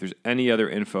trying to see if there's any other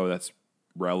info that's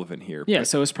relevant here. Yeah,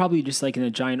 so it's probably just like in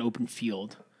a giant open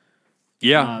field.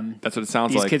 Yeah, that's what it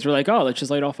sounds like. These kids were like, oh, let's just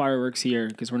light off fireworks here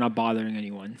because we're not bothering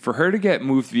anyone. For her to get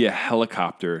moved via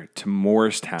helicopter to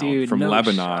Morristown from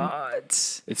Lebanon,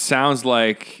 shots. It sounds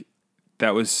like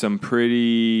that was some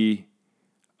pretty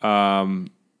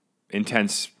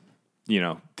intense,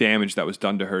 damage that was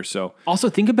done to her. So also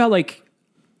think about like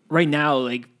right now,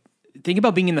 like think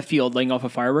about being in the field lighting off a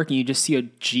firework and you just see a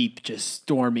Jeep just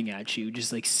storming at you,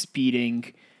 just like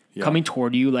speeding, coming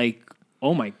toward you. Like,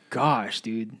 oh my gosh,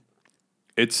 dude.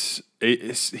 He's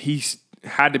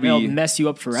had to be... It'll mess you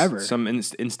up forever. Some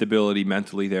instability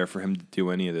mentally there for him to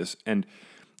do any of this. And,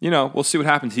 we'll see what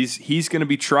happens. He's going to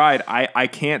be tried. I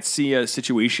can't see a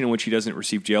situation in which he doesn't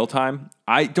receive jail time.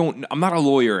 I'm not a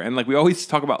lawyer. And like we always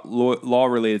talk about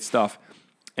law-related stuff.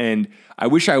 And I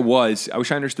wish I was. I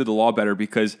wish I understood the law better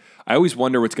because I always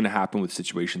wonder what's going to happen with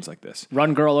situations like this.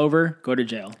 Run girl over, go to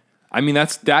jail. I mean,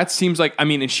 that seems like...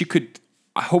 and she could...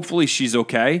 Hopefully she's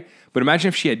okay. But imagine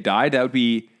if she had died, that would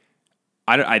be,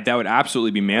 that would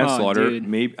absolutely be manslaughter. Oh,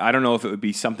 maybe I don't know if it would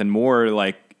be something more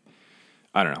like,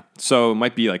 I don't know. So it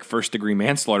might be like 1st-degree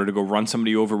manslaughter to go run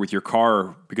somebody over with your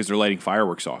car because they're lighting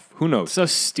fireworks off. Who knows? So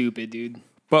stupid, dude.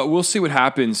 But we'll see what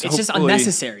happens. It's just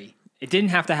unnecessary. It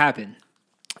didn't have to happen.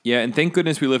 Yeah, and thank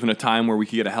goodness we live in a time where we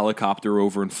could get a helicopter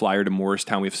over and fly her to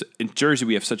Morristown. In Jersey,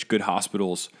 we have such good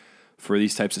hospitals for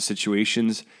these types of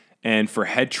situations. And for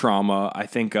head trauma, I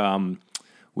think...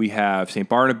 we have St.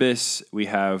 Barnabas, we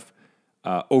have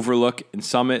Overlook and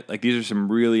Summit. Like these are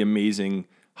some really amazing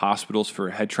hospitals for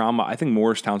head trauma. I think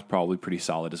Morristown's probably pretty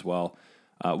solid as well.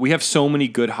 We have so many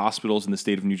good hospitals in the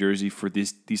state of New Jersey for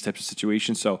these types of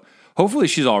situations. So hopefully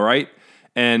she's all right.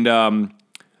 And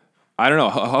I don't know.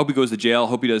 I hope he goes to jail. I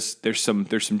hope he does. There's some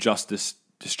justice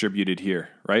distributed here,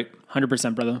 right?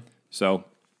 100%, brother. So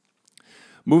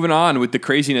moving on with the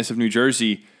craziness of New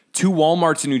Jersey. 2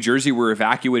 Walmarts in New Jersey were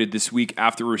evacuated this week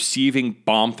after receiving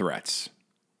bomb threats.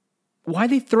 Why are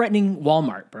they threatening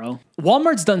Walmart, bro?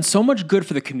 Walmart's done so much good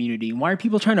for the community. Why are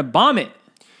people trying to bomb it?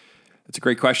 That's a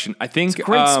great question. I think it's a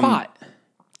great spot.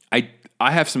 I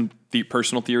have some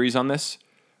personal theories on this,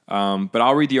 but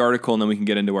I'll read the article and then we can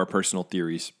get into our personal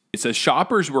theories. It says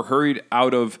shoppers were hurried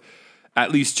out of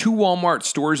at least 2 Walmart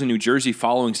stores in New Jersey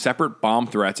following separate bomb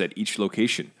threats at each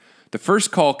location. The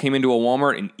first call came into a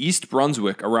Walmart in East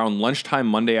Brunswick around lunchtime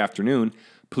Monday afternoon.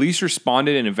 Police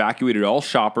responded and evacuated all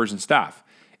shoppers and staff.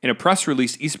 In a press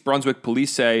release, East Brunswick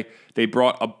police say they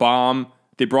brought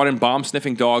in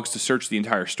bomb-sniffing dogs to search the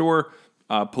entire store.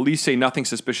 Police say nothing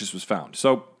suspicious was found.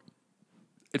 So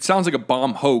it sounds like a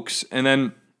bomb hoax. And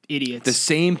then idiots. The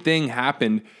same thing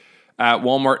happened at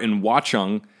Walmart in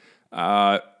Watchung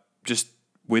just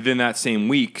within that same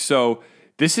week. So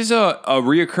this is a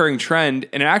reoccurring trend,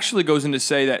 and it actually goes in to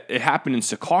say that it happened in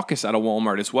Secaucus at a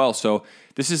Walmart as well. So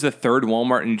this is the 3rd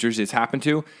Walmart in New Jersey it's happened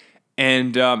to,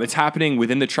 and it's happening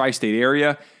within the tri-state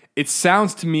area. It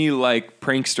sounds to me like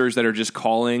pranksters that are just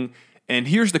calling. And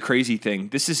here's the crazy thing.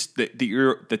 This is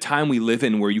the time we live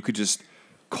in where you could just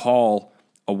call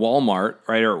a Walmart,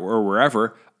 right, or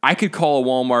wherever. I could call a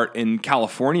Walmart in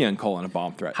California and call in a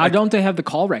bomb threat. How don't they have the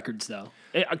call records, though?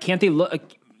 Can't they look...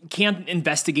 Can't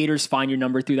investigators find your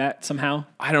number through that somehow?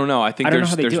 I don't know. I think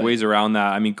there's ways around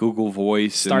that. I mean, Google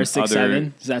Voice,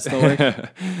 *67. Does that still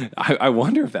work? I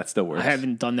wonder if that still works. I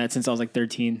haven't done that since I was like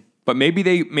 13. But maybe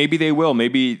they will.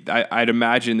 Maybe I'd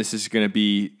imagine this is going to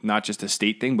be not just a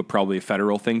state thing, but probably a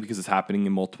federal thing because it's happening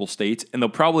in multiple states. And they'll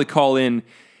probably call in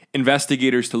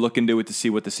investigators to look into it to see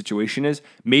what the situation is.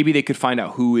 Maybe they could find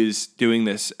out who is doing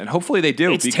this, and hopefully they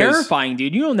do. It's terrifying,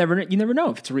 dude. You never know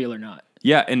if it's real or not.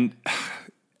 Yeah, and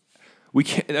we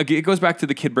can't. It goes back to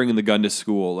the kid bringing the gun to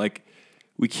school. Like,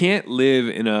 we can't live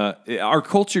in our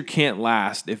culture can't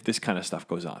last if this kind of stuff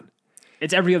goes on.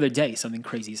 It's every other day something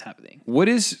crazy is happening. What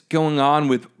is going on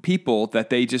with people that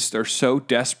they just are so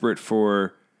desperate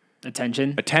for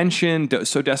attention,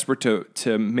 so desperate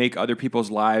to make other people's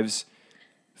lives,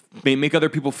 make other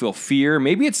people feel fear?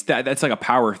 Maybe it's that's like a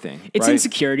power thing. It's right?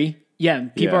 Insecurity. Yeah,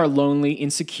 people are lonely,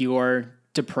 insecure,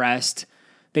 depressed.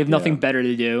 They have nothing better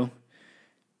to do.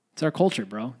 It's our culture,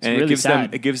 bro. It's really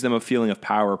sad. It gives them a feeling of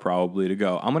power probably to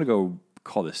go, I'm going to go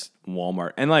call this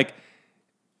Walmart. And like,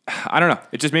 I don't know.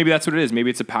 It just, maybe that's what it is. Maybe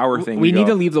it's a power thing. We need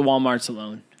to leave the Walmarts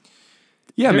alone.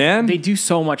 Yeah, man. They do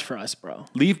so much for us, bro.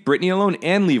 Leave Britney alone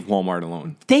and leave Walmart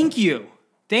alone. Thank you.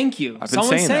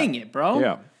 Someone's saying it, bro.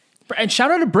 Yeah. And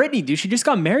shout out to Britney, dude. She just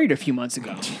got married a few months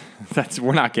ago.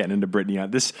 We're not getting into Britney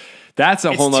on this. That's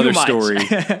a whole nother story.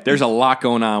 There's a lot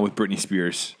going on with Britney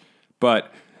Spears,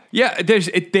 but yeah,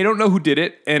 they don't know who did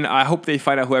it, and I hope they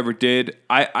find out whoever did.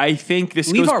 I think this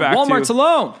Leave goes our back Walmarts to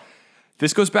alone.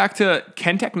 This goes back to,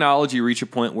 can technology reach a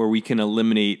point where we can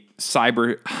eliminate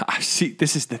cyber? See,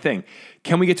 this is the thing.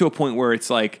 Can we get to a point where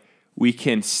it's like we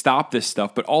can stop this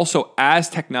stuff, but also as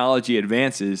technology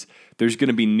advances, there's going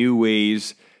to be new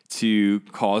ways to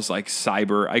cause like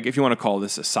cyber, if you want to call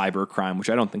this a cyber crime, which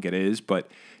I don't think it is, but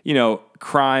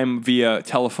crime via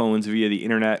telephones, via the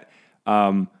internet.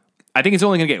 I think it's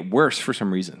only going to get worse for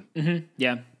some reason. Mm-hmm.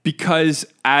 Yeah. Because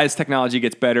as technology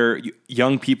gets better,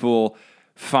 young people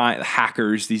find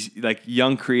hackers, these like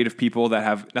young creative people that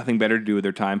have nothing better to do with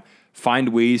their time, find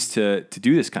ways to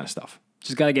do this kind of stuff.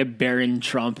 Just got to get Barron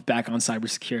Trump back on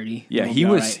cybersecurity. Yeah, he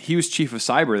was chief of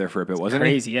cyber there for a bit, wasn't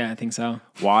he? Crazy, yeah, I think so.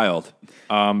 Wild.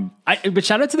 But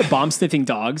shout out to the bomb sniffing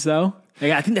dogs, though.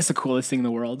 Like, I think that's the coolest thing in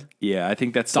the world. Yeah, I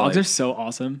think that's dogs are so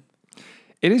awesome.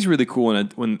 It is really cool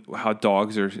when how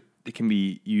dogs they can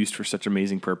be used for such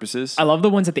amazing purposes. I love the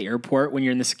ones at the airport when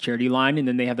you're in the security line and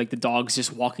then they have like the dogs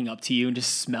just walking up to you and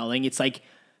just smelling. It's like,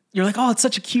 you're like, oh, it's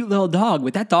such a cute little dog,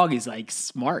 but that dog is like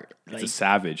smart. It's like, a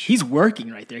savage. He's working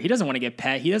right there. He doesn't want to get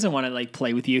pet. He doesn't want to like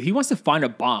play with you. He wants to find a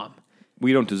bomb.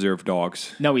 We don't deserve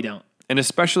dogs. No, we don't. And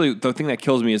especially the thing that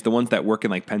kills me is the ones that work in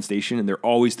like Penn Station and they're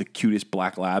always the cutest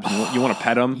black labs. You want to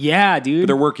pet them. Yeah, dude. But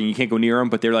they're working. You can't go near them,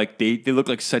 but they're like, they look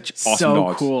like such awesome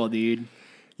dogs. So cool, dude.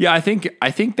 Yeah, I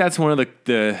think that's one of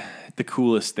the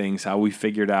coolest things, how we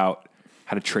figured out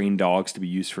how to train dogs to be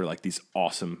used for like these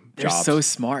awesome jobs. They're so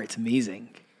smart. It's amazing.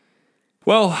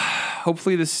 Well,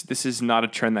 hopefully this is not a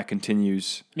trend that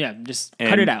continues. Yeah, just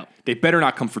cut it out. They better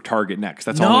not come for Target next.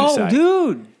 That's all I'm going to say.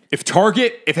 No, dude. If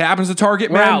it happens to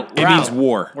Target, it means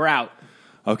war. We're out.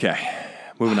 Okay,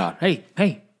 moving on. Hey,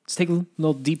 let's take a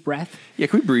little deep breath. Yeah,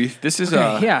 can we breathe? This is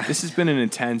this has been an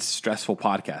intense, stressful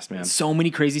podcast, man. So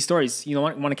many crazy stories. You know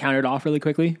what? Want to count it off really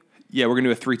quickly? Yeah, we're gonna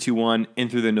do a 3, 2, 1, in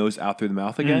through the nose, out through the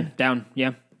mouth again. Down.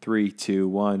 Yeah. 3, 2,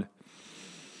 1.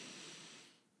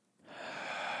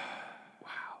 Wow,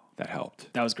 that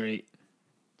helped. That was great.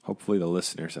 Hopefully, the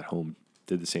listeners at home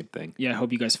did the same thing. Yeah, I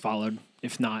hope you guys followed.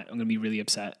 If not, I'm gonna be really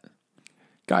upset.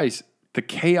 Guys, the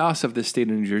chaos of the state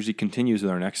of New Jersey continues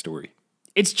with our next story.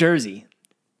 It's Jersey.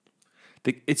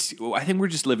 I think we're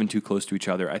just living too close to each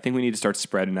other. I think we need to start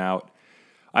spreading out.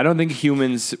 I don't think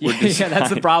humans were designed. Yeah, that's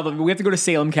the problem. We have to go to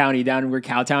Salem County, down where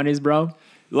Cowtown is, bro.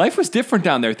 Life was different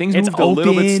down there. Things moved a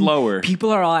little bit slower. People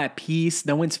are all at peace.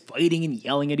 No one's fighting and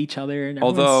yelling at each other. And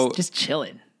Although just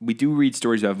chilling. We do read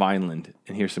stories about Vineland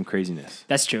and hear some craziness.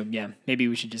 That's true. Yeah. Maybe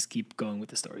we should just keep going with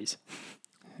the stories.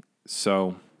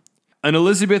 So, an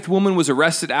Elizabeth woman was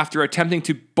arrested after attempting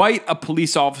to bite a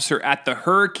police officer at the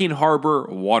Hurricane Harbor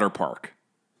water park.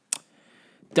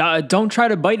 Don't try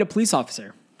to bite a police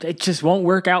officer. It just won't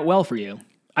work out well for you.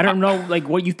 I don't know like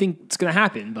what you think is going to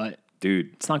happen, but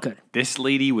dude, it's not good. This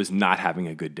lady was not having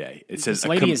a good day. It says this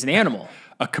lady is an animal.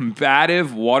 A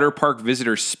combative water park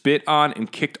visitor spit on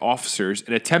and kicked officers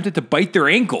and attempted to bite their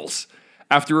ankles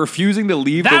after refusing to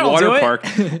leave the water park.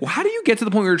 Well, how do you get to the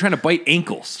point where you're trying to bite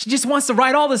ankles? She just wants to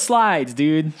ride all the slides,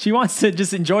 dude. She wants to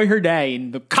just enjoy her day,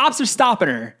 and the cops are stopping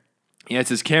her. Yeah, it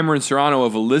says Cameron Serrano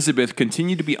of Elizabeth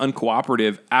continued to be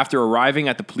uncooperative after arriving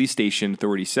at the police station,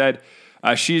 authorities said.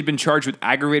 She had been charged with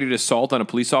aggravated assault on a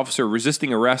police officer,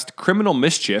 resisting arrest, criminal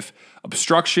mischief,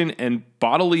 obstruction, and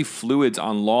bodily fluids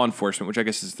on law enforcement, which I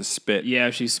guess is the spit.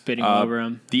 Yeah, she's spitting over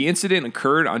him. The incident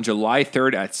occurred on July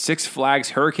 3rd at Six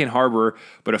Flags Hurricane Harbor,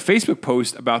 but a Facebook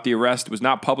post about the arrest was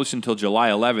not published until July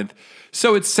 11th.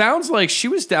 So it sounds like she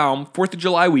was down 4th of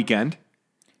July weekend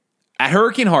at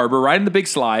Hurricane Harbor, riding the big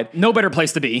slide. No better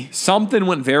place to be. Something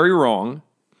went very wrong,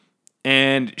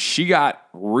 and she got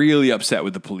really upset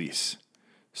with the police.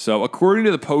 So, according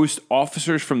to the Post,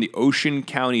 officers from the Ocean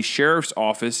County Sheriff's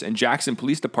Office and Jackson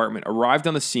Police Department arrived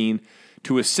on the scene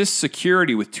to assist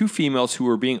security with two females who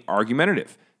were being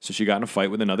argumentative. So she got in a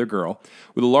fight with another girl.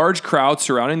 With a large crowd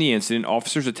surrounding the incident,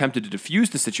 officers attempted to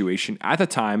defuse the situation. At the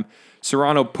time,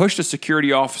 Serrano pushed a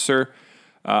security officer,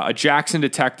 a Jackson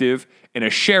detective, and a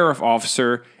sheriff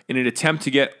officer in an attempt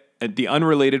to get the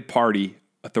unrelated party,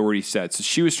 authorities said. So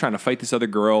she was trying to fight this other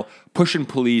girl, pushing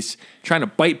police, trying to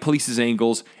bite police's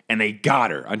ankles, and they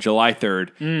got her on July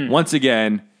 3rd. Once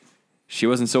again, she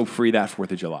wasn't so free that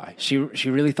 4th of July. She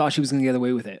really thought she was going to get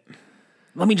away with it.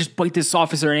 Let me just bite this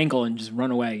officer ankle and just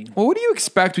run away. Well, what do you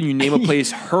expect when you name a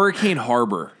place Hurricane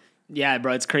Harbor? Yeah,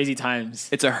 bro, it's crazy times.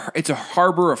 It's a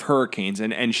harbor of hurricanes,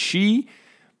 and she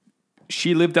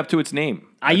lived up to its name.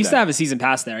 I used to have a season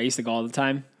pass there. I used to go all the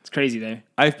time. crazy there.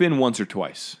 I've been once or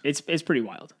twice. It's pretty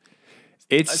wild.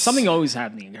 It's something always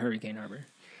happening in Hurricane Harbor.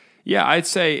 Yeah, I'd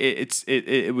say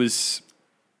it was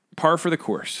par for the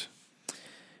course.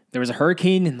 There was a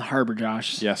hurricane in the harbor,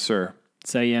 Josh. Yes, sir.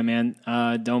 So yeah, man,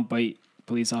 don't bite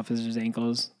police officers'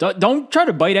 ankles. Don't try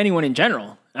to bite anyone in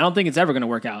general. I don't think it's ever going to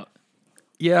work out.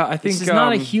 Yeah, I think this is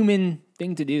not a human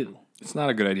thing to do. It's not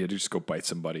a good idea to just go bite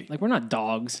somebody. Like, we're not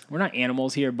dogs. We're not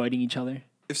animals here biting each other.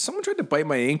 If someone tried to bite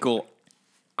my ankle,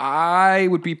 I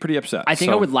would be pretty upset. I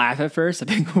think I would laugh at first. I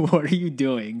think, what are you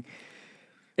doing?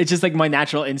 It's just like my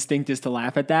natural instinct is to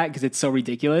laugh at that because it's so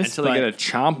ridiculous. Until they get a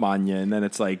chomp on you, and then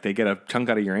it's like they get a chunk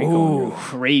out of your ankle. Ooh,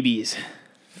 rabies.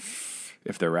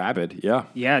 If they're rabid, yeah.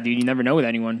 Yeah, dude, you never know with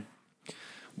anyone.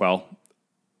 Well,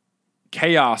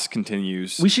 chaos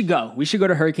continues. We should go. We should go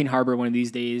to Hurricane Harbor one of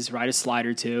these days, ride a slide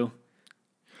or two.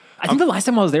 I think the last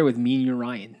time I was there with me and you,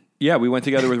 Ryan. Yeah, we went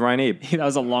together with Ryan Abe. That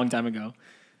was a long time ago.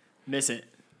 Miss it.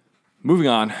 Moving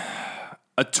on.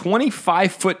 A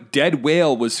 25-foot dead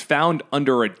whale was found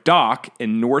under a dock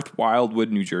in North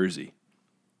Wildwood, New Jersey.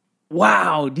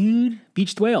 Wow, dude.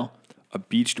 Beached whale. A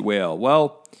beached whale.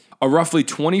 Well, a roughly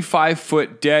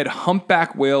 25-foot dead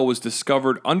humpback whale was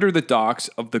discovered under the docks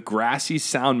of the Grassy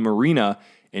Sound Marina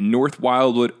in North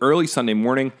Wildwood early Sunday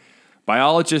morning.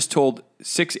 Biologists told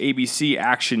 6 ABC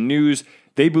Action News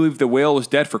they believe the whale was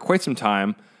dead for quite some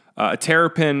time. A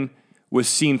terrapin was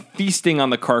seen feasting on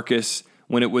the carcass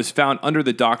when it was found under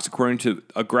the docks, according to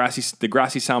the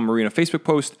Grassy Sound Marina Facebook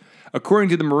post. According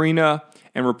to the marina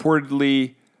and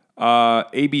reportedly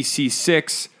ABC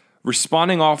 6,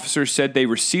 responding officers said they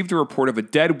received a report of a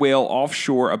dead whale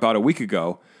offshore about a week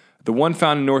ago. The one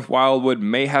found in North Wildwood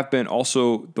may have been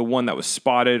also the one that was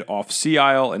spotted off Sea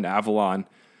Isle and Avalon.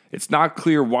 It's not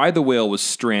clear why the whale was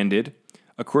stranded.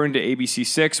 According to ABC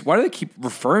 6, why do they keep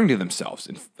referring to themselves?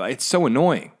 It's so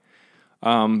annoying.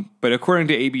 But according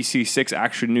to ABC 6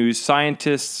 Action News,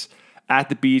 scientists at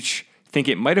the beach think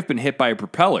it might have been hit by a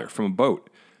propeller from a boat.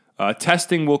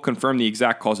 Testing will confirm the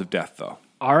exact cause of death, though.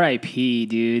 R.I.P.,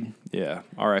 dude. Yeah,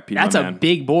 R.I.P. That's a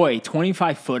big boy,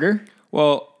 25-footer.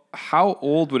 Well, how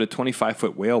old would a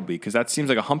 25-foot whale be? Because that seems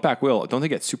like a humpback whale. Don't they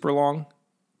get super long?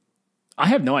 I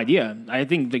have no idea. I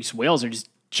think these whales are just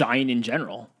giant in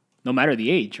general, no matter the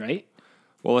age, right?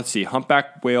 Well, let's see.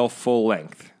 Humpback whale full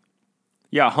length.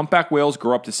 Yeah, humpback whales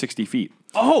grow up to 60 feet.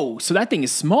 Oh, so that thing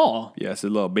is small. Yeah, it's a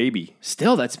little baby.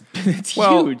 Still, that's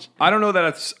well, huge. I don't know that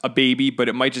it's a baby, but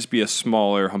it might just be a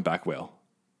smaller humpback whale.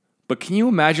 But can you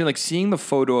imagine, like, seeing the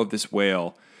photo of this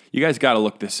whale? You guys got to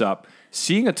look this up.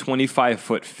 Seeing a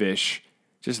 25-foot fish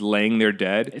just laying there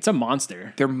dead. It's a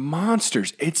monster. They're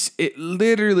monsters. It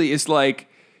literally is like,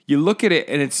 you look at it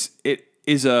and it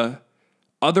is a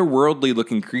otherworldly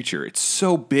looking creature. It's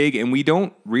so big, and we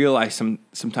don't realize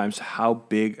sometimes how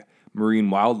big marine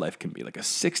wildlife can be. Like a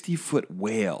 60-foot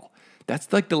whale.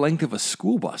 That's like the length of a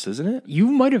school bus, isn't it? You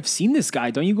might have seen this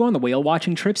guy. Don't you go on the whale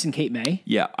watching trips in Cape May?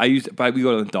 Yeah, but we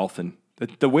go to the dolphin.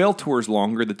 The whale tour is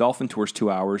longer. The dolphin tour is 2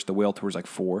 hours. The whale tour is like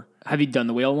 4. Have you done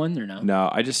the whale one or no? No,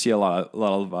 I just see a lot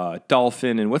of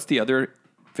dolphin. And what's the other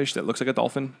fish that looks like a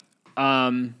dolphin?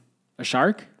 A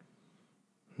shark?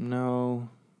 No.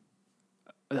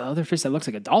 The other fish that looks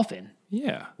like a dolphin?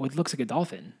 Yeah. What looks like a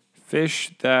dolphin?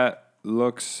 Fish that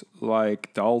looks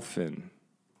like dolphin.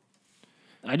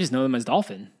 I just know them as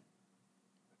dolphin.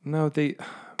 No,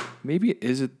 maybe it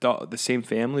is the same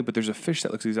family, but there's a fish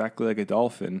that looks exactly like a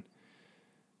dolphin.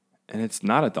 And it's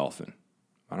not a dolphin.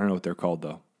 I don't know what they're called,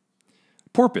 though.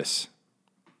 Porpoise.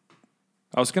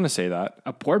 I was going to say that.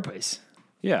 A porpoise?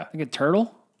 Yeah. Like a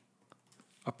turtle?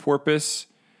 A porpoise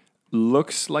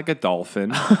looks like a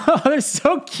dolphin. Oh, they're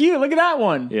so cute. Look at that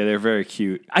one. Yeah, they're very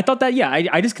cute. I thought that,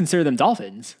 I just consider them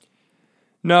dolphins.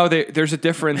 No, there's a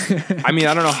difference. I mean,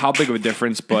 I don't know how big of a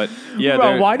difference, but yeah.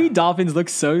 Bro, why do dolphins look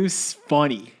so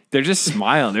funny? They're just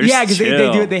smiling. They're yeah, because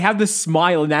they do. They have the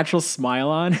smile, natural smile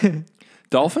on.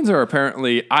 Dolphins are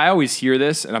apparently, I always hear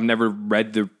this, and I've never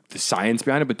read the science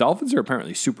behind it, but dolphins are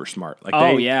apparently super smart.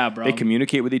 Like yeah, bro. They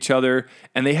communicate with each other,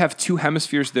 and they have 2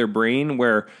 hemispheres of their brain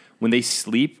where when they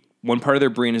sleep, one part of their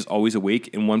brain is always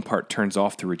awake, and one part turns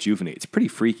off to rejuvenate. It's pretty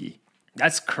freaky.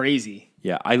 That's crazy.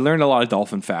 Yeah, I learned a lot of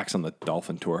dolphin facts on the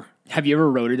dolphin tour. Have you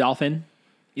ever rode a dolphin?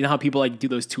 You know how people like do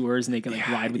those tours and they can like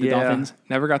ride with the dolphins?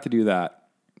 Never got to do that.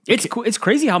 It's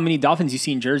crazy how many dolphins you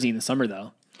see in Jersey in the summer,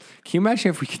 though. Can you imagine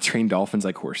if we could train dolphins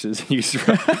like horses?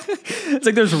 It's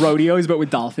like there's rodeos, but with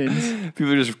dolphins.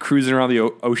 People are just cruising around the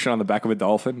ocean on the back of a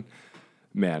dolphin.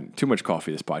 Man, too much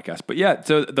coffee this podcast. But yeah,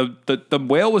 so the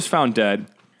whale was found dead,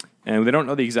 and they don't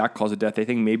know the exact cause of death. They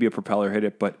think maybe a propeller hit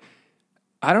it, but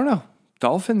I don't know.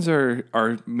 Dolphins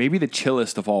are maybe the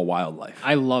chillest of all wildlife.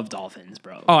 I love dolphins,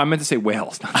 bro. Oh, I meant to say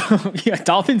whales. Yeah,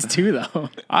 dolphins too, though.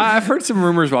 I've heard some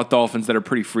rumors about dolphins that are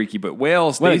pretty freaky, but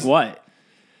whales. Like what?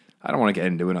 I don't want to get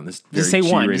into it on this. Just say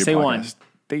one. Just say podcast.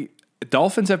 one.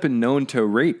 Dolphins have been known to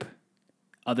rape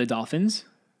other dolphins.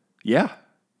 Yeah.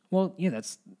 Well, yeah,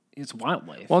 it's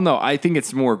wildlife. Well, no, I think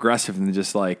it's more aggressive than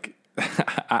just like.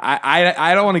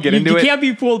 I don't want to get into it. You can't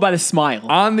be fooled by the smile.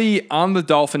 On the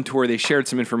dolphin tour, they shared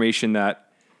some information that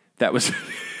was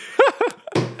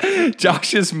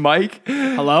Josh's mic.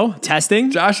 Hello, testing.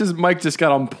 Josh's mic just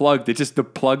got unplugged. The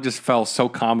plug just fell so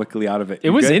comically out of it.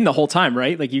 It was in the whole time,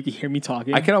 right? Like you could hear me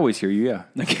talking. I can always hear you. Yeah.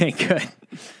 Okay, good.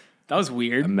 That was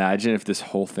weird. Imagine if this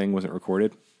whole thing wasn't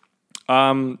recorded.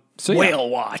 Whale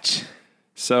watch.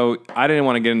 So I didn't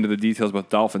want to get into the details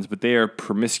about dolphins, but they are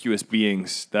promiscuous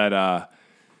beings that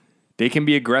they can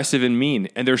be aggressive and mean,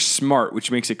 and they're smart,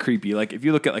 which makes it creepy. Like if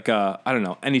you look at like I don't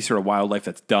know, any sort of wildlife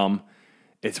that's dumb,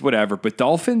 it's whatever. But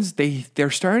dolphins,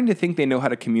 they're starting to think they know how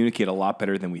to communicate a lot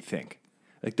better than we think.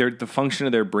 Like the function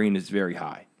of their brain is very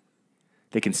high.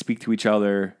 They can speak to each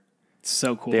other.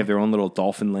 So cool. They have their own little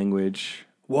dolphin language.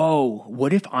 Whoa!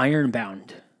 What if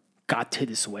Ironbound got to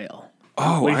this whale?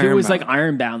 Oh, what if it was like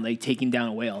Ironbound, like taking down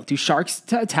a whale? Do sharks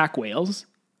attack whales?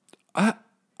 I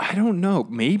don't know.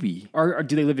 Maybe. Or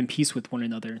do they live in peace with one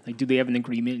another? Like, do they have an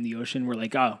agreement in the ocean where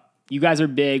like, oh, you guys are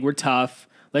big, we're tough.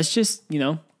 Let's just,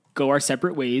 go our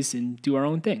separate ways and do our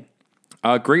own thing.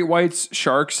 Great whites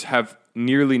sharks have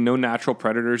nearly no natural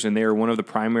predators, and they are one of the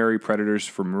primary predators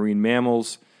for marine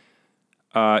mammals.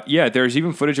 There's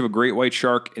even footage of a great white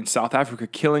shark in South Africa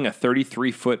killing a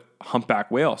 33-foot humpback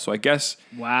whale. So I guess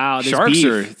sharks beef.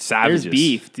 are savages. There's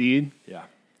beef, dude. Yeah.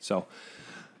 So,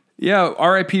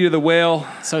 R.I.P. to the whale.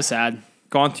 So sad.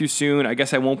 Gone too soon. I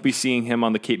guess I won't be seeing him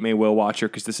on the Cape May Whale Watcher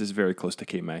because this is very close to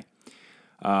Cape May.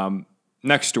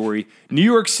 Next story. New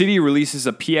York City releases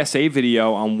a PSA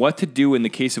video on what to do in the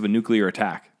case of a nuclear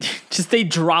attack. They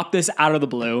drop this out of the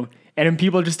blue, and then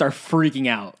people just start freaking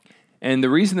out. And the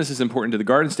reason this is important to the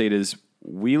Garden State is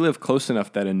we live close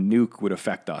enough that a nuke would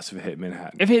affect us if it hit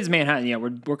Manhattan. If it hits Manhattan, yeah,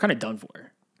 we're kind of done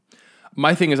for.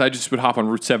 My thing is I just would hop on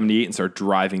Route 78 and start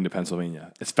driving to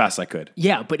Pennsylvania as fast as I could.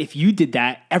 Yeah, but if you did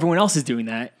that, everyone else is doing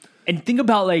that. And think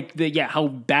about how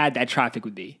bad that traffic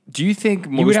would be. Do you think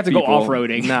most you would have to people, go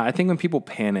off-roading? Nah, I think when people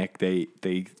panic,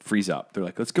 they freeze up. They're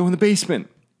like, let's go in the basement.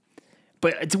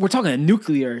 But we're talking a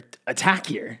nuclear attack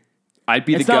here. I'd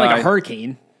be it's the guy. It's not like a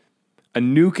hurricane. A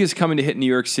nuke is coming to hit New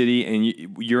York City, and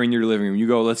you're in your living room. You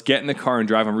go, let's get in the car and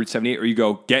drive on Route 78, or you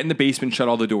go, get in the basement, shut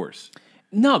all the doors.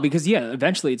 No, because,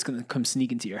 eventually it's going to come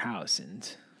sneak into your house.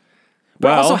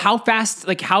 But also, how fast,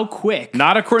 how quick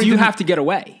not according do you have to get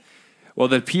away? Well,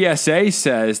 the PSA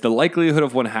says the likelihood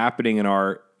of one happening in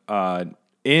our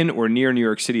in or near New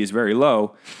York City is very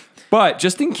low. But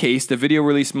just in case, the video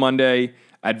released Monday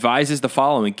advises the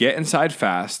following. Get inside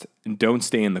fast and don't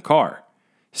stay in the car.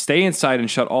 Stay inside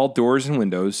and shut all doors and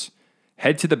windows.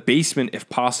 Head to the basement if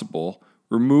possible.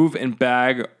 Remove and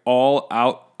bag all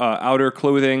outer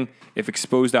clothing if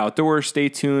exposed outdoors. Stay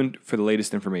tuned for the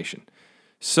latest information.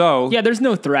 So there's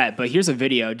no threat, but here's a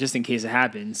video just in case it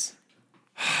happens.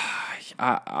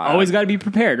 Always got to be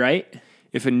prepared, right?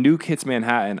 If a nuke hits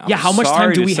Manhattan, how much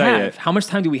time do we have? How much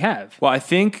time do we have? Well, I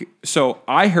think so.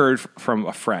 I heard from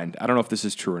a friend. I don't know if this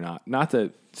is true or not. Not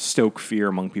to stoke fear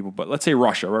among people, but let's say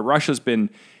Russia. Right? Russia's been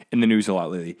in the news a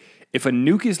lot lately. If a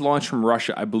nuke is launched from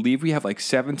Russia, I believe we have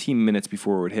 17 minutes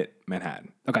before it would hit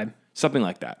Manhattan. Okay, something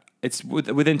like that. It's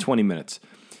within 20 minutes.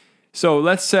 So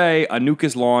let's say a nuke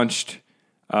is launched,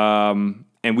 and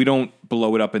we don't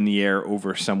blow it up in the air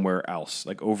over somewhere else,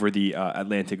 like over the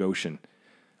Atlantic Ocean.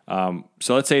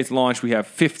 So let's say it's launched. We have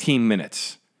 15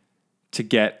 minutes to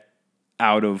get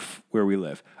out of where we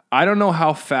live. I don't know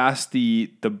how fast the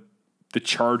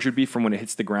charge would be from when it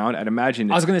hits the ground. I'd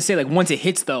imagine. I was going to say, once it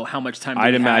hits, though, how much time do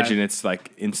I'd we imagine have? it's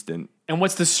instant. And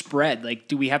what's the spread?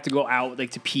 Do we have to go out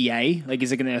to PA?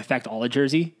 Is it going to affect all of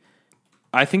Jersey?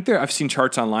 I think I've seen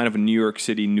charts online of a New York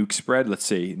City nuke spread. Let's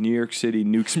see. New York City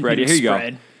nuke spread. Here you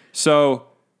go. So,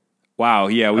 wow.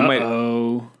 Yeah, we might.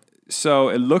 So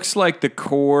it looks like the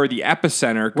core, the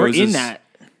epicenter goes. We're in that.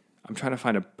 I'm trying to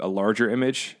find a larger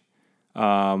image.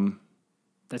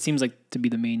 That seems like to be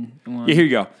the main one. Yeah, here you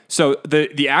go. So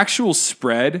the actual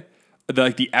spread,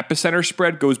 the epicenter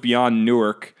spread goes beyond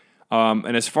Newark,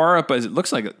 and as far up as it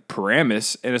looks like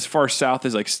Paramus, and as far south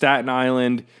as Staten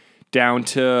Island, down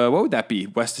to what would that be?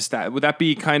 West of Staten? Would that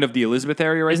be kind of the Elizabeth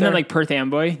area right Isn't there? that Perth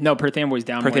Amboy? No, Perth Amboy's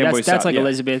down. Perth Amboy's that's south,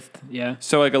 Elizabeth. Yeah.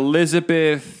 So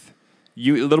Elizabeth, a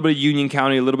little bit of Union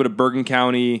County, a little bit of Bergen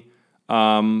County.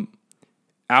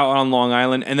 out on Long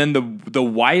Island, and then the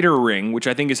wider ring, which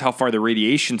I think is how far the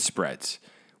radiation spreads,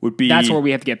 would be. That's where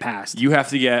we have to get past. You have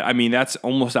to get. I mean, that's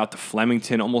almost out to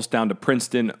Flemington, almost down to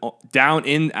Princeton, down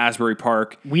in Asbury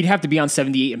Park. We'd have to be on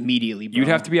 78 immediately, bro. You'd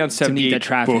have to be on 78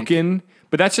 booking,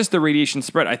 but that's just the radiation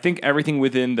spread. I think everything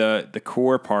within the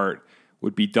core part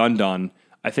would be done.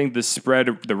 I think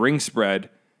the ring spread,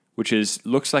 which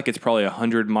looks like it's probably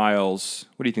 100 miles.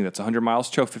 What do you think? That's 100 miles,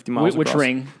 Cho? 50 miles. Which across?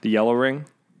 ring? The yellow ring.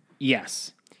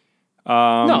 Yes.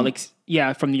 No,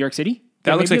 from New York City.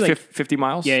 That looks like 50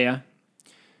 miles. Yeah.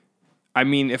 I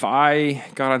mean, if I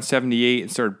got on 78 and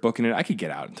started booking it, I could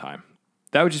get out in time.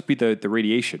 That would just be the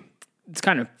radiation. It's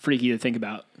kind of freaky to think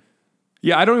about.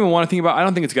 Yeah, I don't even want to think about it. I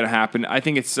don't think it's going to happen. I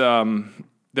think it's,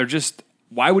 they're just,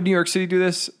 why would New York City do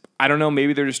this? I don't know.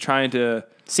 Maybe they're just trying to.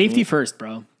 Safety first,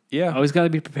 bro. Yeah. Always got to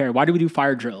be prepared. Why do we do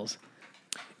fire drills?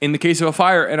 In the case of a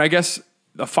fire, and I guess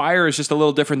a fire is just a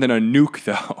little different than a nuke,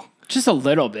 though. Just a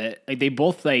little bit. Like they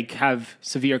both have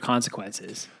severe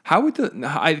consequences.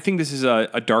 I think this is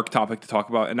a dark topic to talk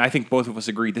about, and I think both of us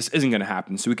agree this isn't going to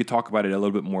happen, so we could talk about it a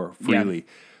little bit more freely.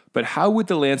 Yeah. But how would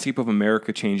the landscape of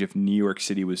America change if New York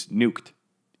City was nuked?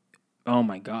 Oh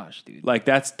my gosh, dude. Like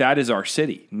that is our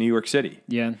city, New York City.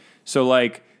 Yeah. So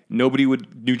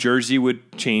New Jersey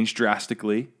would change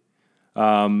drastically.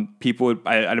 People would,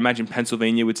 I'd imagine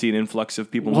Pennsylvania would see an influx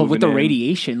of people. Well, with the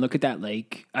radiation, look at that.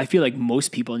 Like, I feel like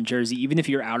most people in Jersey, even if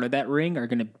you're out of that ring, are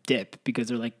going to dip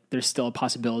because there's still a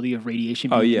possibility of radiation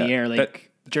being in the air.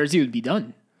 Jersey would be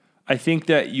done. I think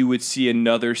that you would see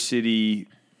another city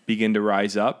begin to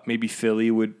rise up. Maybe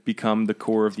Philly would become the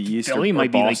core of the East. Philly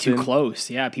might Boston. be too close.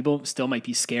 Yeah, people still might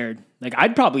be scared.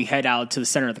 I'd probably head out to the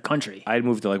center of the country. I'd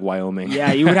move to Wyoming.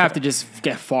 Yeah, you would have to just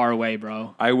get far away,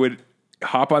 bro. I would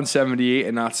hop on 78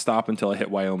 and not stop until I hit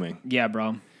Wyoming. Yeah,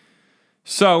 bro.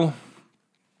 So,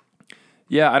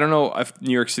 yeah, I don't know if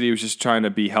New York City was just trying to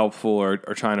be helpful or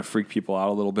trying to freak people out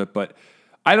a little bit, but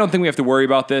I don't think we have to worry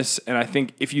about this. And I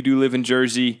think if you do live in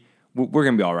Jersey, we're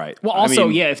going to be all right. Well, also,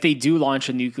 if they do launch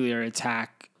a nuclear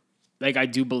attack, I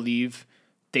do believe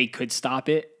they could stop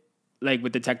it.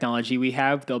 With the technology we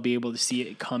have, they'll be able to see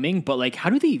it coming. But,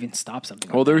 how do they even stop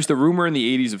something like there was the rumor in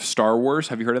the 80s of Star Wars.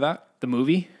 Have you heard of that? The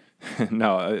movie?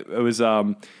 No, it was,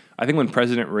 I think when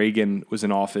President Reagan was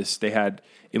in office, they had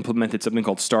implemented something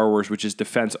called Star Wars, which is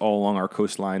defense all along our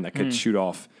coastline that could shoot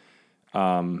off,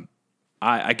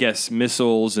 I guess,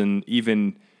 missiles and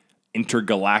even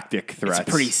intergalactic threats. It's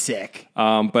pretty sick.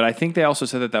 But I think they also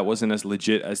said that wasn't as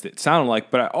legit as it sounded like.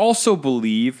 But I also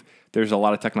believe there's a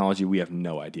lot of technology we have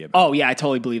no idea about. Oh, yeah, I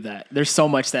totally believe that. There's so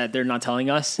much that they're not telling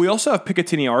us. We also have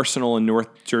Picatinny Arsenal in North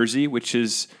Jersey, which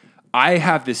is... I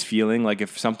have this feeling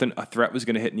if a threat was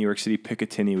going to hit New York City,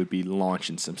 Picatinny would be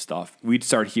launching some stuff. We'd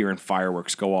start hearing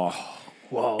fireworks go off.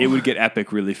 Whoa. It would get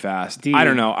epic really fast. Dude. I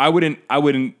don't know. I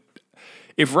wouldn't.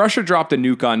 If Russia dropped a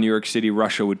nuke on New York City,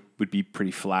 Russia would be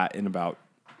pretty flat in about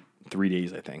 3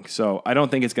 days, I think. So I don't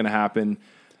think it's going to happen.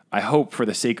 I hope for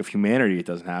the sake of humanity it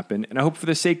doesn't happen. And I hope for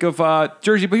the sake of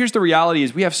Jersey. But here's the reality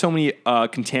is we have so many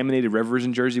contaminated rivers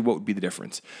in Jersey. What would be the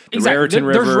difference? The Raritan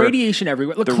River. There's radiation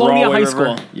everywhere. Look, Colonia High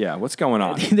School. Yeah, what's going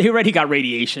on? They already got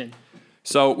radiation.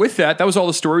 So with that was all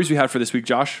the stories we had for this week,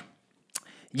 Josh.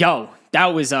 Yo, that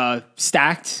was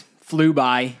stacked, flew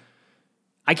by.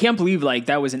 I can't believe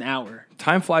that was an hour.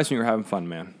 Time flies when you're having fun,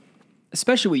 man.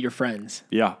 Especially with your friends.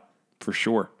 Yeah, for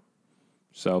sure.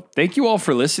 So thank you all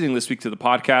for listening this week to the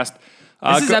podcast.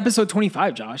 This is episode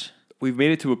 25, Josh. We've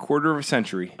made it to a quarter of a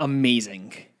century.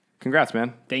 Amazing. Congrats,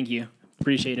 man. Thank you.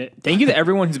 Appreciate it. Thank you to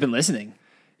everyone who's been listening.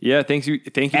 Yeah, thank you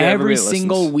to every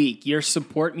single week. Your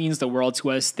support means the world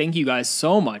to us. Thank you guys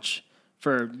so much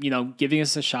for giving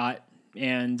us a shot,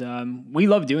 and we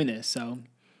love doing this. So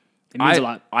it means a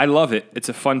lot. I love it. It's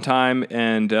a fun time,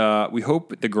 and we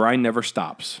hope the grind never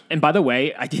stops. And by the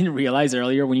way, I didn't realize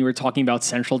earlier when you were talking about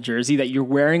Central Jersey that you're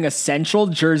wearing a Central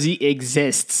Jersey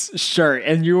Exists shirt,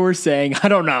 and you were saying, I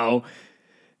don't know.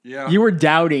 Yeah. You were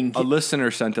doubting. A listener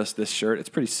sent us this shirt. It's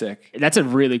pretty sick. That's a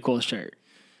really cool shirt.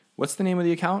 What's the name of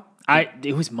the account?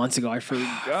 It was months ago. I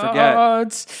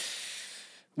forget.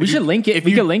 We should link it.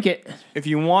 We could link it. If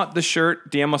you want the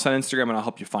shirt, DM us on Instagram, and I'll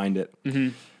help you find it. Mm-hmm.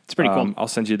 It's pretty cool. I'll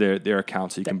send you their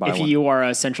account so you can buy one. If you are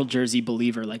a Central Jersey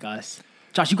believer like us.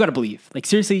 Josh, you got to believe.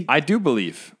 Seriously. I do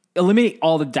believe. Eliminate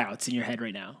all the doubts in your head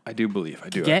right now. I do believe. I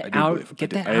do. Get I out.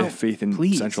 I have faith in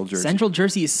please. Central Jersey. Central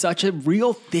Jersey is such a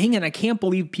real thing, and I can't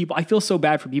believe people. I feel so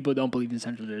bad for people who don't believe in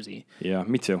Central Jersey. Yeah,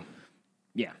 me too.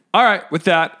 Yeah. All right. With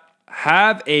that,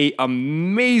 have an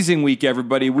amazing week,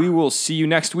 everybody. We will see you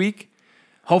next week.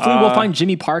 Hopefully, we'll find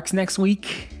Jimmy Parks next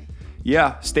week.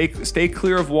 Yeah. Stay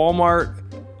clear of Walmart.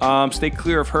 Stay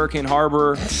clear of Hurricane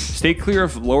Harbor. Stay clear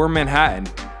of Lower Manhattan.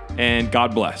 And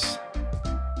God bless.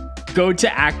 Go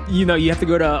to you have to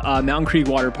go to Mountain Creek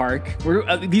Water Park.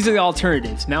 These are the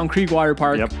alternatives. Mountain Creek Water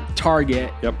Park, Yep.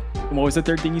 Target. Yep. And what was the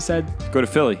third thing you said? Go to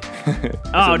Philly.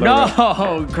 Oh,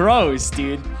 no. Gross,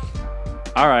 dude.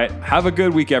 All right. Have a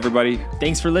good week, everybody.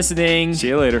 Thanks for listening. See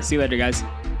you later. See you later, guys.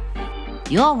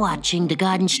 You're watching The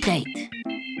Garden State.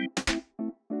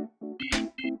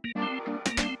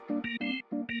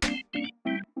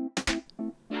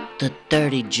 The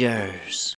Dirty Jers.